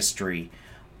troubled history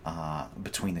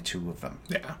between the two of them.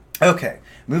 Yeah. Okay,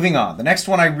 moving on. The next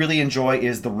one I really enjoy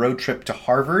is The Road Trip to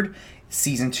Harvard,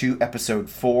 Season 2, Episode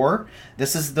 4.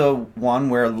 This is the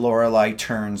one where Lorelai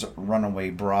turns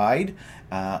runaway bride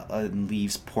and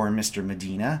leaves poor Mr.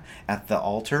 Medina at the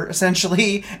altar,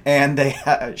 essentially. And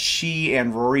she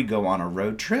and Rory go on a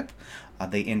road trip.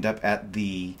 They end up at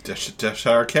the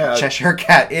Cheshire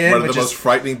Cat Inn. One of the most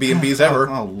frightening B&Bs ever.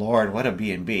 Oh, Lord, what a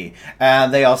B&B.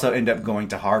 They also end up going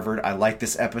to Harvard. I like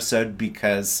this episode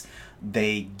because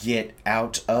they get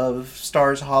out of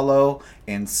Stars Hollow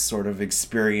and sort of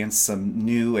experience some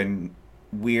new and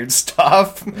weird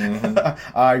stuff.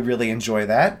 I really enjoy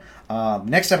that.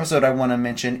 Next episode I want to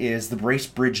mention is the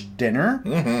Bracebridge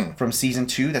Dinner from Season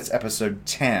 2. That's episode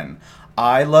 10.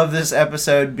 I love this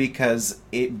episode because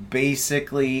it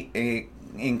basically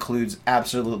includes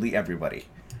absolutely everybody.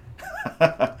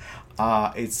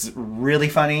 It's really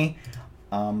funny,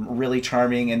 really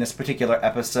charming. In this particular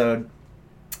episode,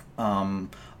 a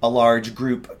large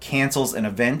group cancels an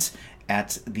event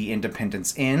at the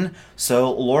Independence Inn,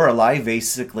 so Lorelai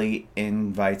basically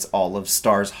invites all of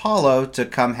Stars Hollow to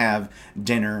come have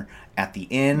dinner at the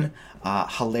inn.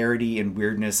 Hilarity and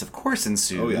weirdness, of course,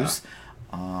 ensues.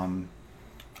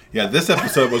 Yeah, this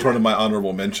episode was one of my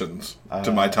honorable mentions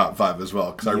to my top 5 as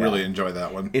well, because I really enjoy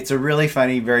that one. It's a really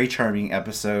funny, very charming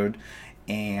episode,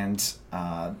 and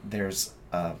there's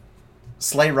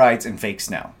sleigh rides and fake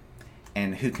snow.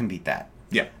 And who can beat that?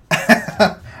 Yeah.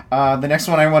 The next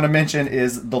one I want to mention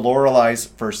is The Lorelai's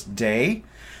First Day.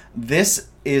 This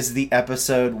is the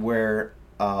episode where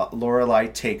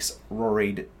Lorelai takes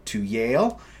Rory to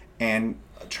Yale and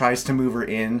tries to move her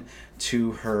in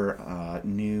to her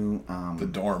new... the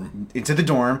dorm. Into the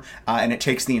dorm, and it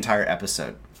takes the entire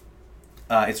episode.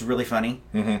 It's really funny.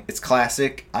 It's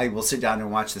classic. I will sit down and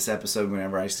watch this episode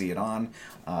whenever I see it on.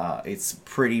 It's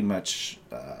pretty much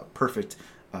perfect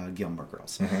Gilmore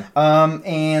Girls.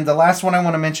 And the last one I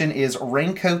want to mention is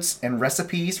Raincoats and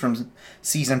Recipes from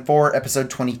Season 4, Episode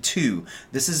 22.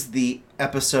 This is the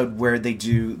episode where they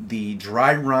do the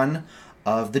dry run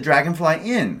of the Dragonfly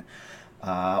Inn.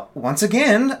 Once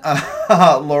again,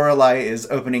 Lorelai is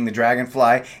opening the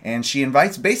Dragonfly, and she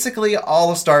invites basically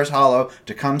all of Stars Hollow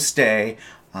to come stay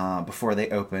before they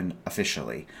open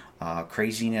officially.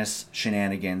 Craziness,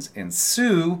 shenanigans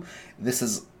ensue. This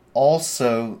is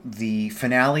also the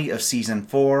finale of Season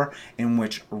 4, in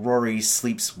which Rory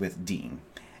sleeps with Dean.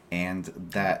 And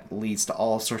that leads to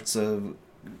all sorts of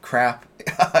crap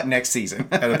next season.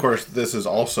 And of course, this is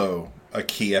also a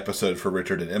key episode for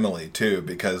Richard and Emily, too,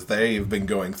 because they've been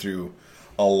going through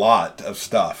a lot of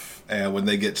stuff. And when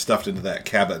they get stuffed into that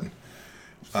cabin,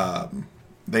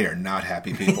 they are not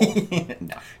happy people.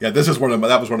 No. Yeah, that was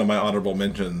one of my honorable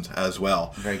mentions as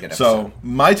well. Very good episode. So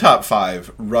my top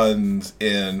 5 runs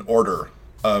in order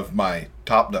of my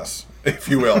topness, if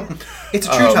you will. It's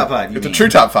a true top 5. A true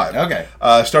top 5. Okay.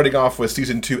 Starting off with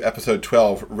Season 2, Episode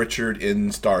 12, Richard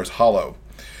in Stars Hollow.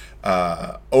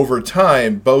 Over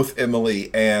time, both Emily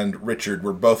and Richard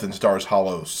were both in Stars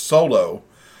Hollow solo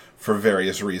for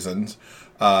various reasons.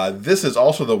 This is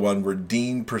also the one where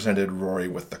Dean presented Rory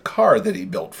with the car that he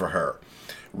built for her.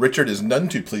 Richard is none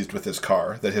too pleased with this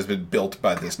car that has been built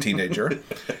by this teenager.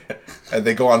 And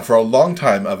they go on for a long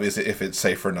time of if it's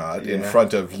safe or not, in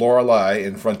front of Lorelai,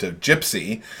 in front of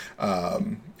Gypsy.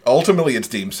 Ultimately, it's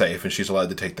deemed safe, and she's allowed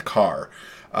to take the car.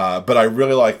 But I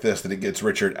really like this, that it gets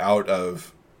Richard out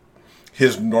of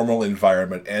his normal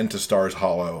environment and to Stars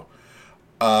Hollow.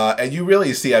 And you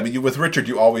really see, with Richard,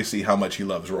 you always see how much he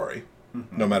loves Rory,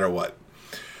 no matter what.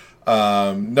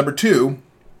 Number 2,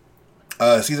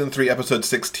 Season 3, Episode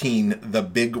 16, The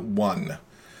Big One.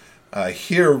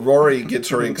 Here, Rory gets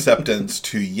her acceptance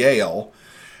to Yale.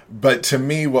 But to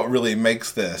me, what really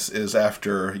makes this is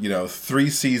after, 3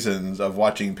 seasons of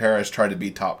watching Paris try to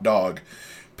be top dog,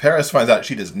 Paris finds out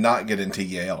she does not get into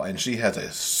Yale, and she has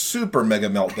a super mega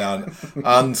meltdown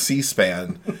on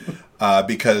C-SPAN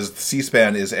because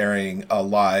C-SPAN is airing a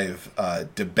live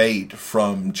debate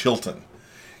from Chilton,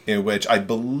 in which I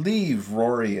believe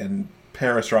Rory and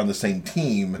Paris are on the same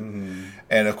team,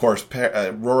 and of course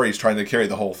Rory's trying to carry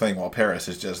the whole thing while Paris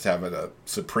is just having a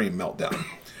supreme meltdown.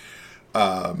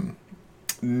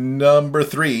 Number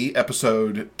 3,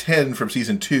 episode 10 from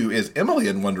season 2 is Emily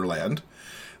in Wonderland.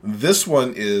 This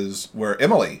one is where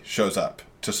Emily shows up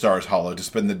to Stars Hollow to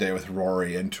spend the day with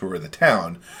Rory and tour the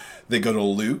town. They go to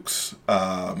Luke's,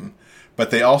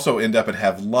 but they also end up and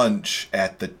have lunch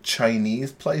at the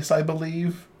Chinese place, I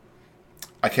believe.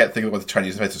 I can't think of what the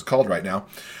Chinese place is called right now.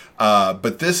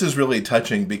 But this is really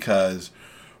touching because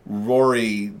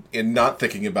Rory, in not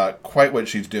thinking about quite what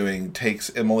she's doing,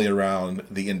 takes Emily around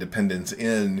the Independence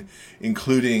Inn,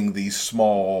 including the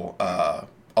small,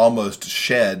 almost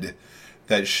shed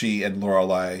that she and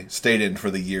Lorelai stayed in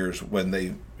for the years when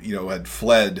they, had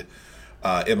fled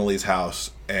Emily's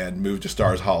house and moved to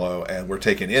Stars Hollow and were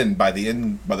taken in by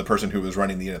the person who was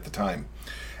running the inn at the time.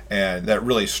 And that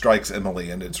really strikes Emily,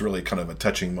 and it's really kind of a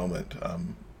touching moment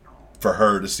for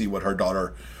her to see what her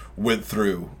daughter went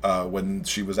through when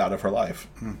she was out of her life.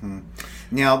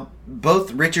 Now,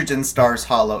 both Richard in Stars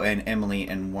Hollow and Emily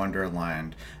in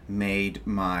Wonderland made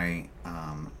my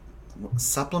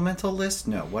supplemental list?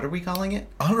 No, what are we calling it?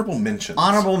 Honorable mentions.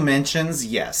 Honorable mentions,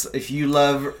 yes. If you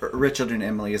love Richard and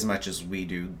Emily as much as we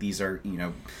do, these are,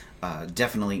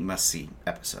 definitely must-see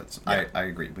episodes. Yeah. I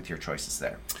agree with your choices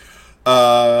there.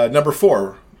 Number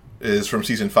 4 is from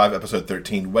season 5, episode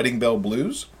 13, Wedding Bell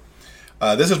Blues.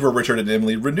 This is where Richard and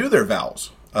Emily renew their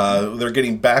vows. They're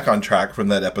getting back on track from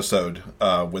that episode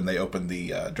when they opened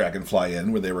the Dragonfly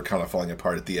Inn, where they were kind of falling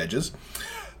apart at the edges.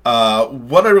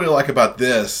 What I really like about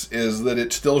this is that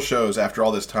it still shows, after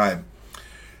all this time,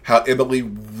 how Emily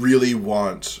really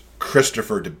wants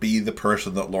Christopher to be the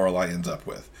person that Lorelai ends up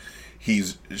with.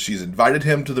 She's invited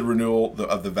him to the renewal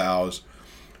of the vows.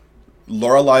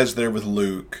 Lorelai's there with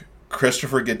Luke.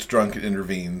 Christopher gets drunk and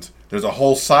intervenes. There's a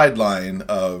whole sideline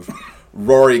of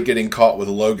Rory getting caught with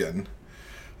Logan.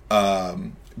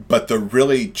 But the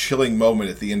really chilling moment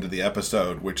at the end of the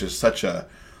episode, which is such a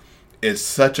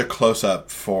close-up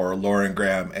for Lauren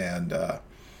Graham and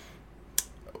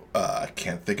I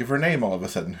can't think of her name all of a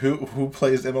sudden. Who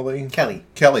plays Emily?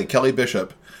 Kelly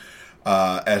Bishop.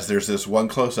 As there's this one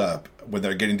close-up when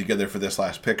they're getting together for this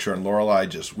last picture, and Lorelai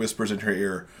just whispers in her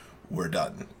ear, "We're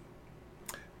done,"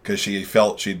 because she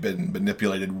felt she'd been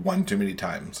manipulated one too many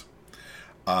times.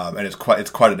 And it's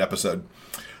quite an episode.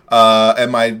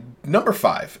 And my number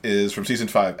 5 is from season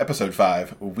 5, episode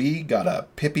 5. We got a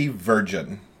Pippi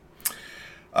Virgin.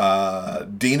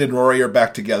 Dean and Rory are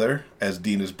back together as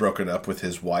Dean is broken up with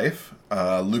his wife.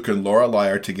 Luke and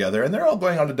Lorelai are together, and they're all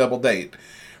going on a double date,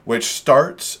 which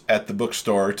starts at the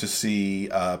bookstore to see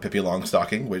Pippi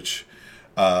Longstocking, which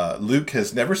Luke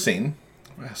has never seen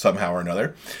somehow or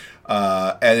another.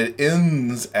 And it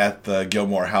ends at the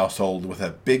Gilmore household with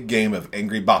a big game of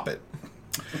Angry Bop It.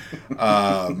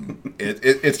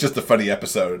 It's just a funny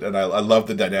episode, and I love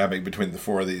the dynamic between the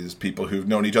 4 of these people who've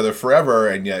known each other forever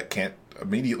and yet can't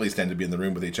immediately stand to be in the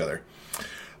room with each other.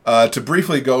 To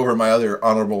briefly go over my other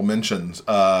honorable mentions,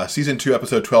 season 2,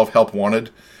 episode 12, Help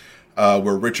Wanted,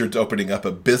 where Richard's opening up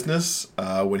a business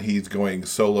when he's going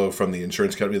solo from the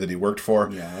insurance company that he worked for.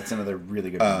 Yeah, that's another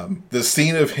really good one. The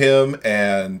scene of him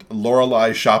and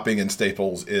Lorelai shopping in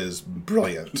Staples is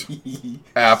brilliant.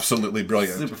 Absolutely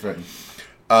brilliant. Super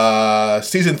funny.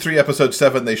 Season 3, episode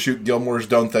 7, They Shoot Gilmore's,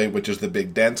 Don't They?, which is the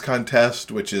big dance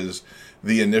contest, which is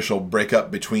the initial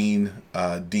breakup between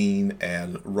Dean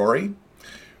and Rory,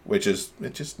 which is,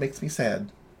 it just makes me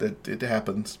sad that it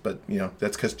happens, but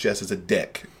that's because Jess is a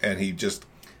dick and he just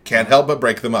can't help but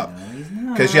break them up.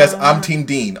 Because yes, I'm Team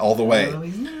Dean all the way. No,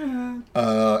 he's not.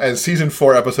 And season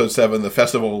 4, episode 7, The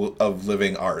Festival of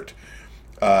Living Art.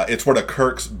 It's one of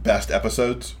Kirk's best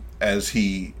episodes, as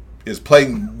he is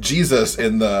playing Jesus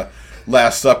in the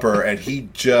Last Supper, and he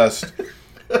just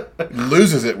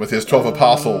loses it with his 12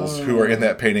 apostles who are in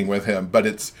that painting with him. But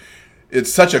it's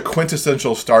such a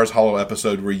quintessential Stars Hollow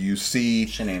episode where you see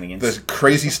Shenanigans. the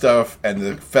crazy stuff and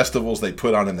the festivals they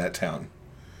put on in that town.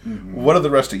 Mm-hmm. What are the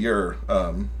rest of your...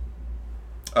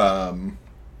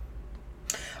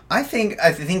 I think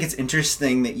it's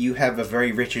interesting that you have a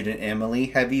very Richard and Emily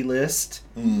heavy list.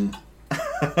 Mm.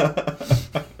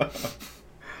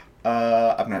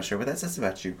 I'm not sure what that says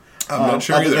about you. I'm not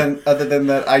sure either. Other than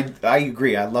that, I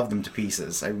agree. I love them to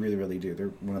pieces. I really, really do. They're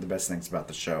one of the best things about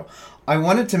the show. I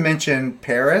wanted to mention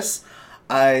Paris.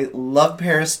 I love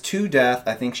Paris to death.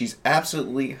 I think she's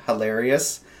absolutely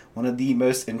hilarious. One of the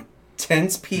most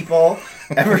intense people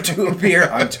ever to appear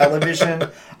on television.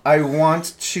 I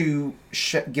want to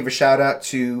give a shout out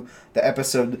to the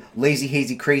episode Lazy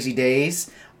Hazy Crazy Days.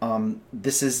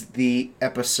 This is the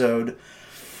episode...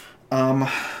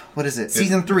 what is it?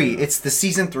 Season 3. It's the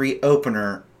Season 3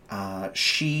 opener.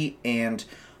 She and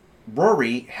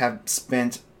Rory have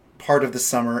spent part of the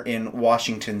summer in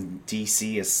Washington,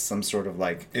 D.C. as some sort of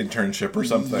like... internship or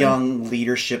something. Young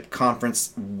leadership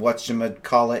conference,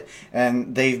 whatchamacallit.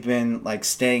 And they've been like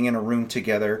staying in a room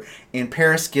together. And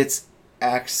Paris gets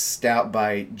axed out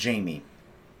by Jamie.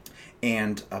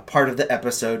 And part of the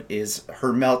episode is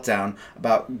her meltdown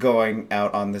about going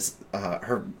out on this,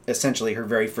 her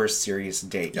very first serious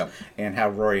date. Yep. And how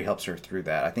Rory helps her through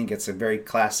that. I think it's a very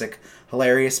classic,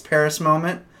 hilarious Paris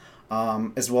moment,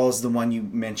 as well as the one you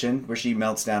mentioned where she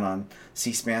melts down on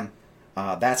C-SPAN.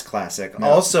 That's classic. Yep.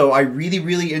 Also, I really,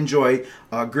 really enjoy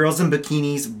Girls in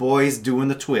Bikinis, Boys Doing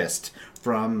the Twist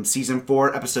from Season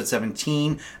 4, Episode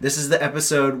 17. This is the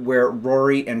episode where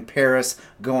Rory and Paris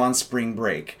go on spring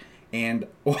break. And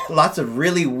lots of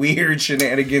really weird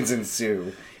shenanigans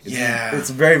ensue. It's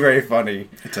very, very funny.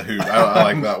 It's a hoot. I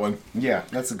like that one. Yeah,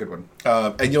 that's a good one.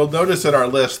 And you'll notice in our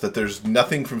list that there's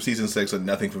nothing from Season 6 and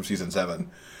nothing from Season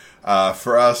 7.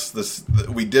 For us,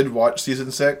 we did watch Season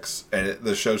 6, and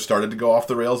the show started to go off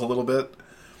the rails a little bit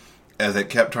as it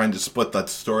kept trying to split that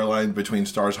storyline between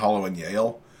Stars Hollow and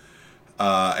Yale.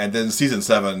 And then Season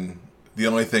 7... the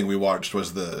only thing we watched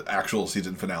was the actual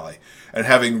season finale. And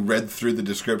having read through the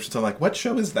descriptions, I'm like, what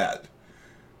show is that?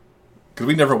 Because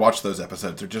we never watched those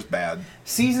episodes. They're just bad.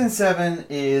 Season 7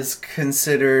 is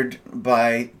considered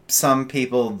by some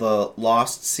people the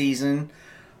lost season.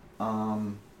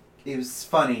 It was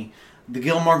funny. The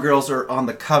Gilmore Girls are on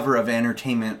the cover of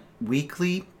Entertainment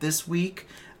Weekly this week.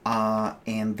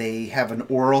 And they have an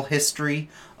oral history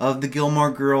of the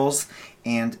Gilmore Girls.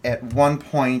 And at one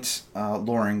point,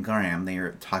 Lauren Graham, they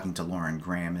were talking to Lauren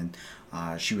Graham,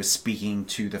 and she was speaking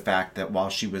to the fact that while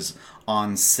she was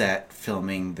on set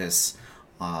filming this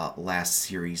last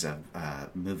series of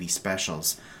movie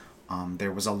specials,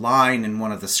 there was a line in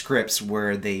one of the scripts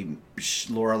where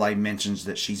Lorelai mentions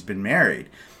that she's been married.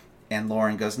 And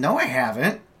Lauren goes, "No, I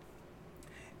haven't."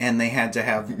 And they had to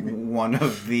have one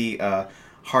of the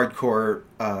hardcore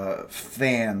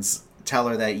fans tell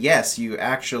her that, yes, you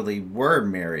actually were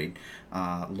married.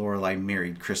 Lorelai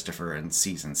married Christopher in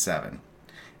Season 7.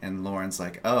 And Lauren's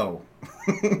like, oh.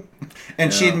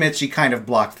 And she admits she kind of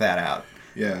blocked that out.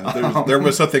 Yeah, there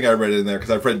was something I read in there,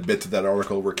 because I've read bits of that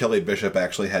article where Kelly Bishop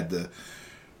actually had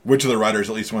which of the writers,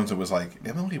 at least once, it was like,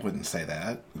 Emily wouldn't say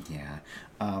that. Yeah.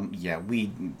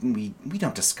 We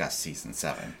don't discuss Season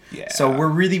 7. Yeah. So we're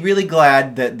really, really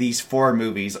glad that these 4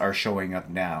 movies are showing up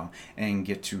now and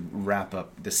get to wrap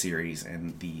up the series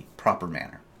in the proper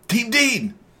manner. Team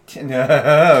Dean!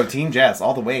 No, Team Jess,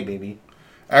 all the way, baby.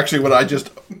 Actually, what I just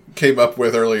came up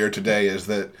with earlier today is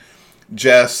that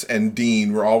Jess and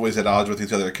Dean were always at odds with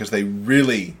each other because they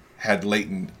really had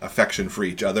latent affection for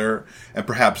each other, and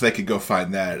perhaps they could go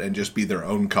find that and just be their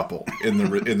own couple in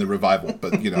the revival.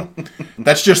 But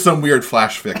that's just some weird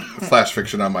flash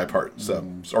fiction on my part.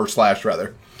 Or slash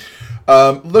rather.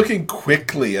 Looking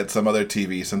quickly at some other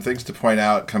TV, some things to point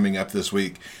out coming up this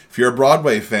week. If you're a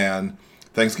Broadway fan,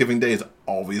 Thanksgiving Day is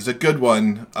always a good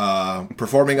one.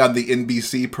 Performing on the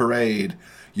NBC Parade,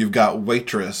 you've got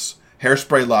Waitress,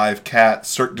 Hairspray Live, Cats,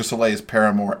 Cirque du Soleil's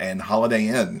Paramore, and Holiday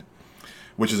Inn,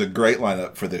 which is a great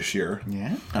lineup for this year.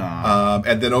 Yeah.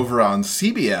 And then over on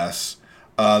CBS,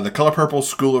 The Color Purple,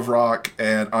 School of Rock,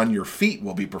 and On Your Feet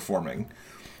will be performing.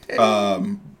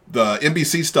 The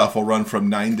NBC stuff will run from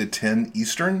 9 to 10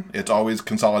 Eastern. It's always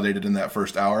consolidated in that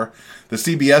first hour. The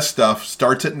CBS stuff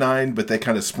starts at 9, but they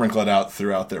kind of sprinkle it out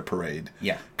throughout their parade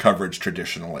coverage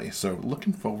traditionally. So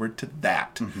looking forward to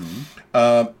that.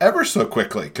 Mm-hmm. Ever so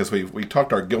quickly, because we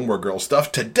talked our Gilmore Girls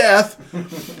stuff to death.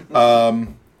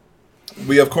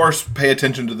 We, of course, pay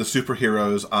attention to the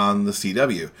superheroes on the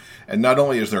CW. And not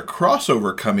only is there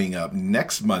crossover coming up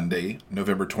next Monday,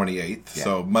 November 28th,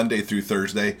 so Monday through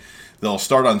Thursday, they'll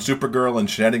start on Supergirl and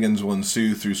shenanigans will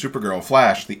ensue through Supergirl,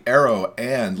 Flash, The Arrow,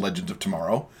 and Legends of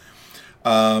Tomorrow.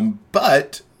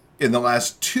 But in the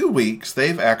last 2 weeks,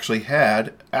 they've actually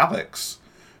had Alex,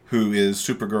 who is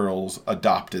Supergirl's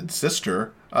adopted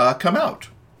sister, come out.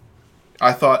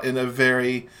 I thought in a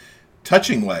very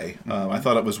touching way. I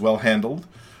thought it was well handled.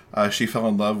 She fell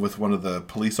in love with one of the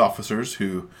police officers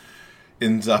who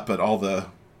ends up at all the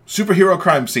superhero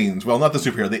crime scenes. Well, not the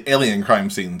superhero, the alien crime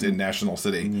scenes in National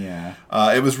City. Yeah.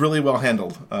 It was really well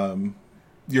handled.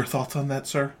 Your thoughts on that,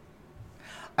 sir?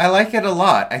 I like it a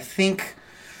lot. I think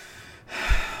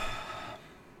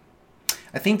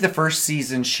the first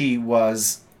season she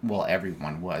was, well,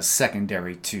 everyone was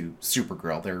secondary to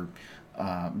Supergirl. They're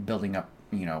building up,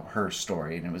 her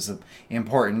story, and it was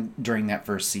important during that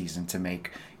first season to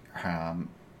make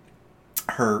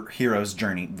her hero's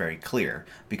journey very clear,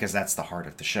 because that's the heart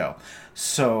of the show.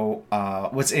 So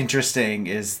what's interesting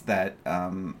is that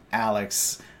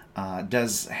Alex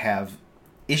does have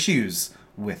issues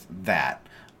with that,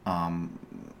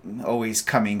 always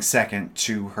coming second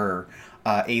to her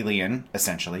alien,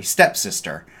 essentially,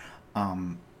 stepsister.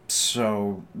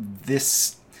 So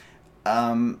this,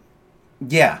 I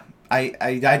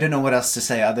don't know what else to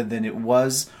say other than it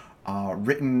was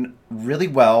written really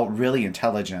well, really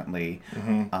intelligently,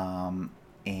 and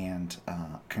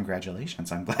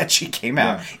congratulations! I'm glad she came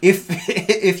out. Yeah.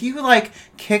 If you like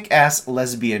kick-ass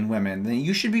lesbian women, then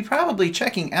you should be probably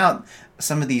checking out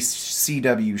some of these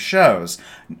CW shows.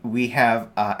 We have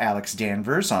Alex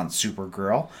Danvers on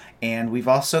Supergirl, and we've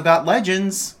also got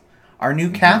Legends, our new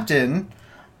captain.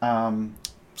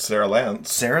 Sarah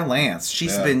Lance.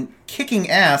 She's been kicking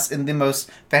ass in the most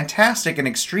fantastic and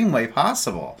extreme way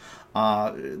possible.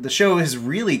 The show has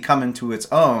really come into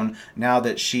its own now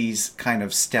that she's kind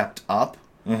of stepped up.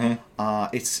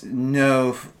 It's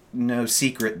no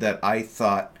secret that I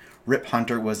thought Rip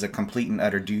Hunter was a complete and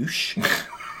utter douche.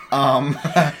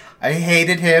 I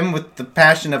hated him with the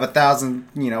passion of 1,000,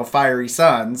 fiery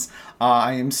suns.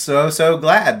 I am so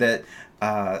glad that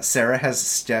Sarah has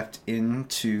stepped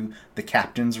into the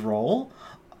captain's role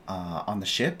on the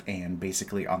ship and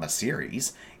basically on the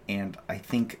series, and I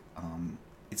think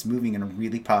it's moving in a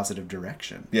really positive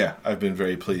direction. Yeah, I've been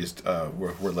very pleased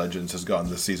where Legends has gone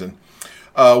this season.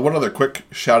 One other quick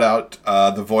shout out,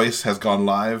 The Voice has gone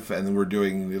live, and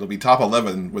it'll be top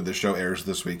 11 when the show airs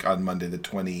this week on Monday the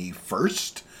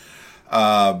 21st.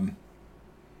 I'm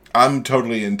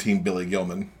totally in Team Billy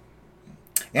Gilman.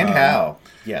 And how?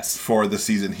 Yes. For the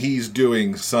season. He's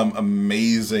doing some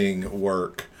amazing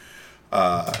work.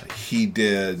 He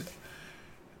did...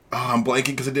 I'm blanking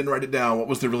because I didn't write it down. What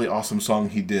was the really awesome song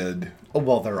he did? Oh,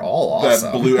 well, they're all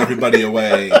awesome. That blew everybody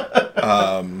away.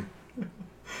 The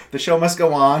Show Must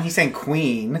Go On. He sang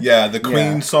Queen. Yeah, the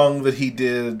Queen song that he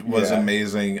did was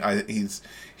amazing.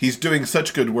 He's doing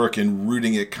such good work in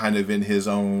rooting it kind of in his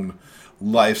own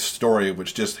life story,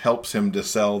 which just helps him to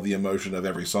sell the emotion of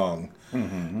every song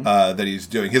that he's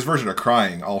doing. His version of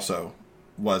Crying also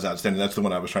was outstanding. That's the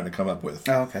one I was trying to come up with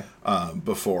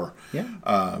before. Yeah.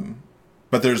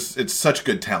 But it's such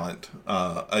good talent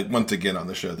once again on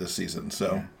the show this season.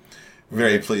 So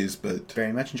very pleased, but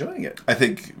very much enjoying it. I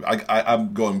think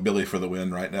I'm going Billy for the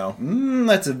win right now.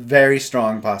 That's a very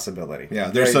strong possibility.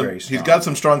 Yeah, very he's got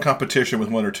some strong competition with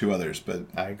one or two others, but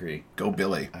I agree. Go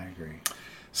Billy. I agree.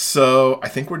 So I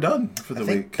think we're done for the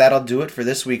week. That'll do it for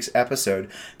this week's episode.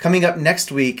 Coming up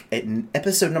next week at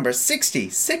episode number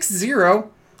 60.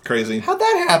 Crazy. How'd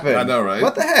that happen? I know, right?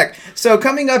 What the heck? So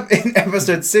coming up in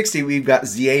episode 60, we've got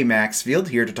Z.A. Maxfield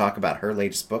here to talk about her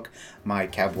latest book, My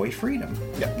Cowboy Freedom.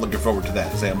 Yeah, looking forward to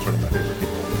that. Sam's one of my favorite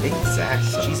people. Exactly.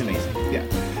 So, she's amazing. Yeah.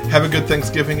 Have a good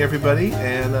Thanksgiving, everybody,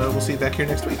 and we'll see you back here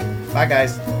next week. Bye,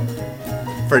 guys.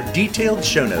 For detailed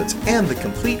show notes and the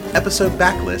complete episode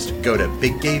backlist, go to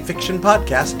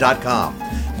biggayfictionpodcast.com.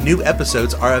 New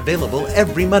episodes are available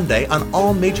every Monday on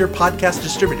all major podcast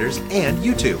distributors and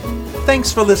YouTube.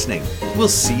 Thanks for listening. We'll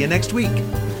see you next week.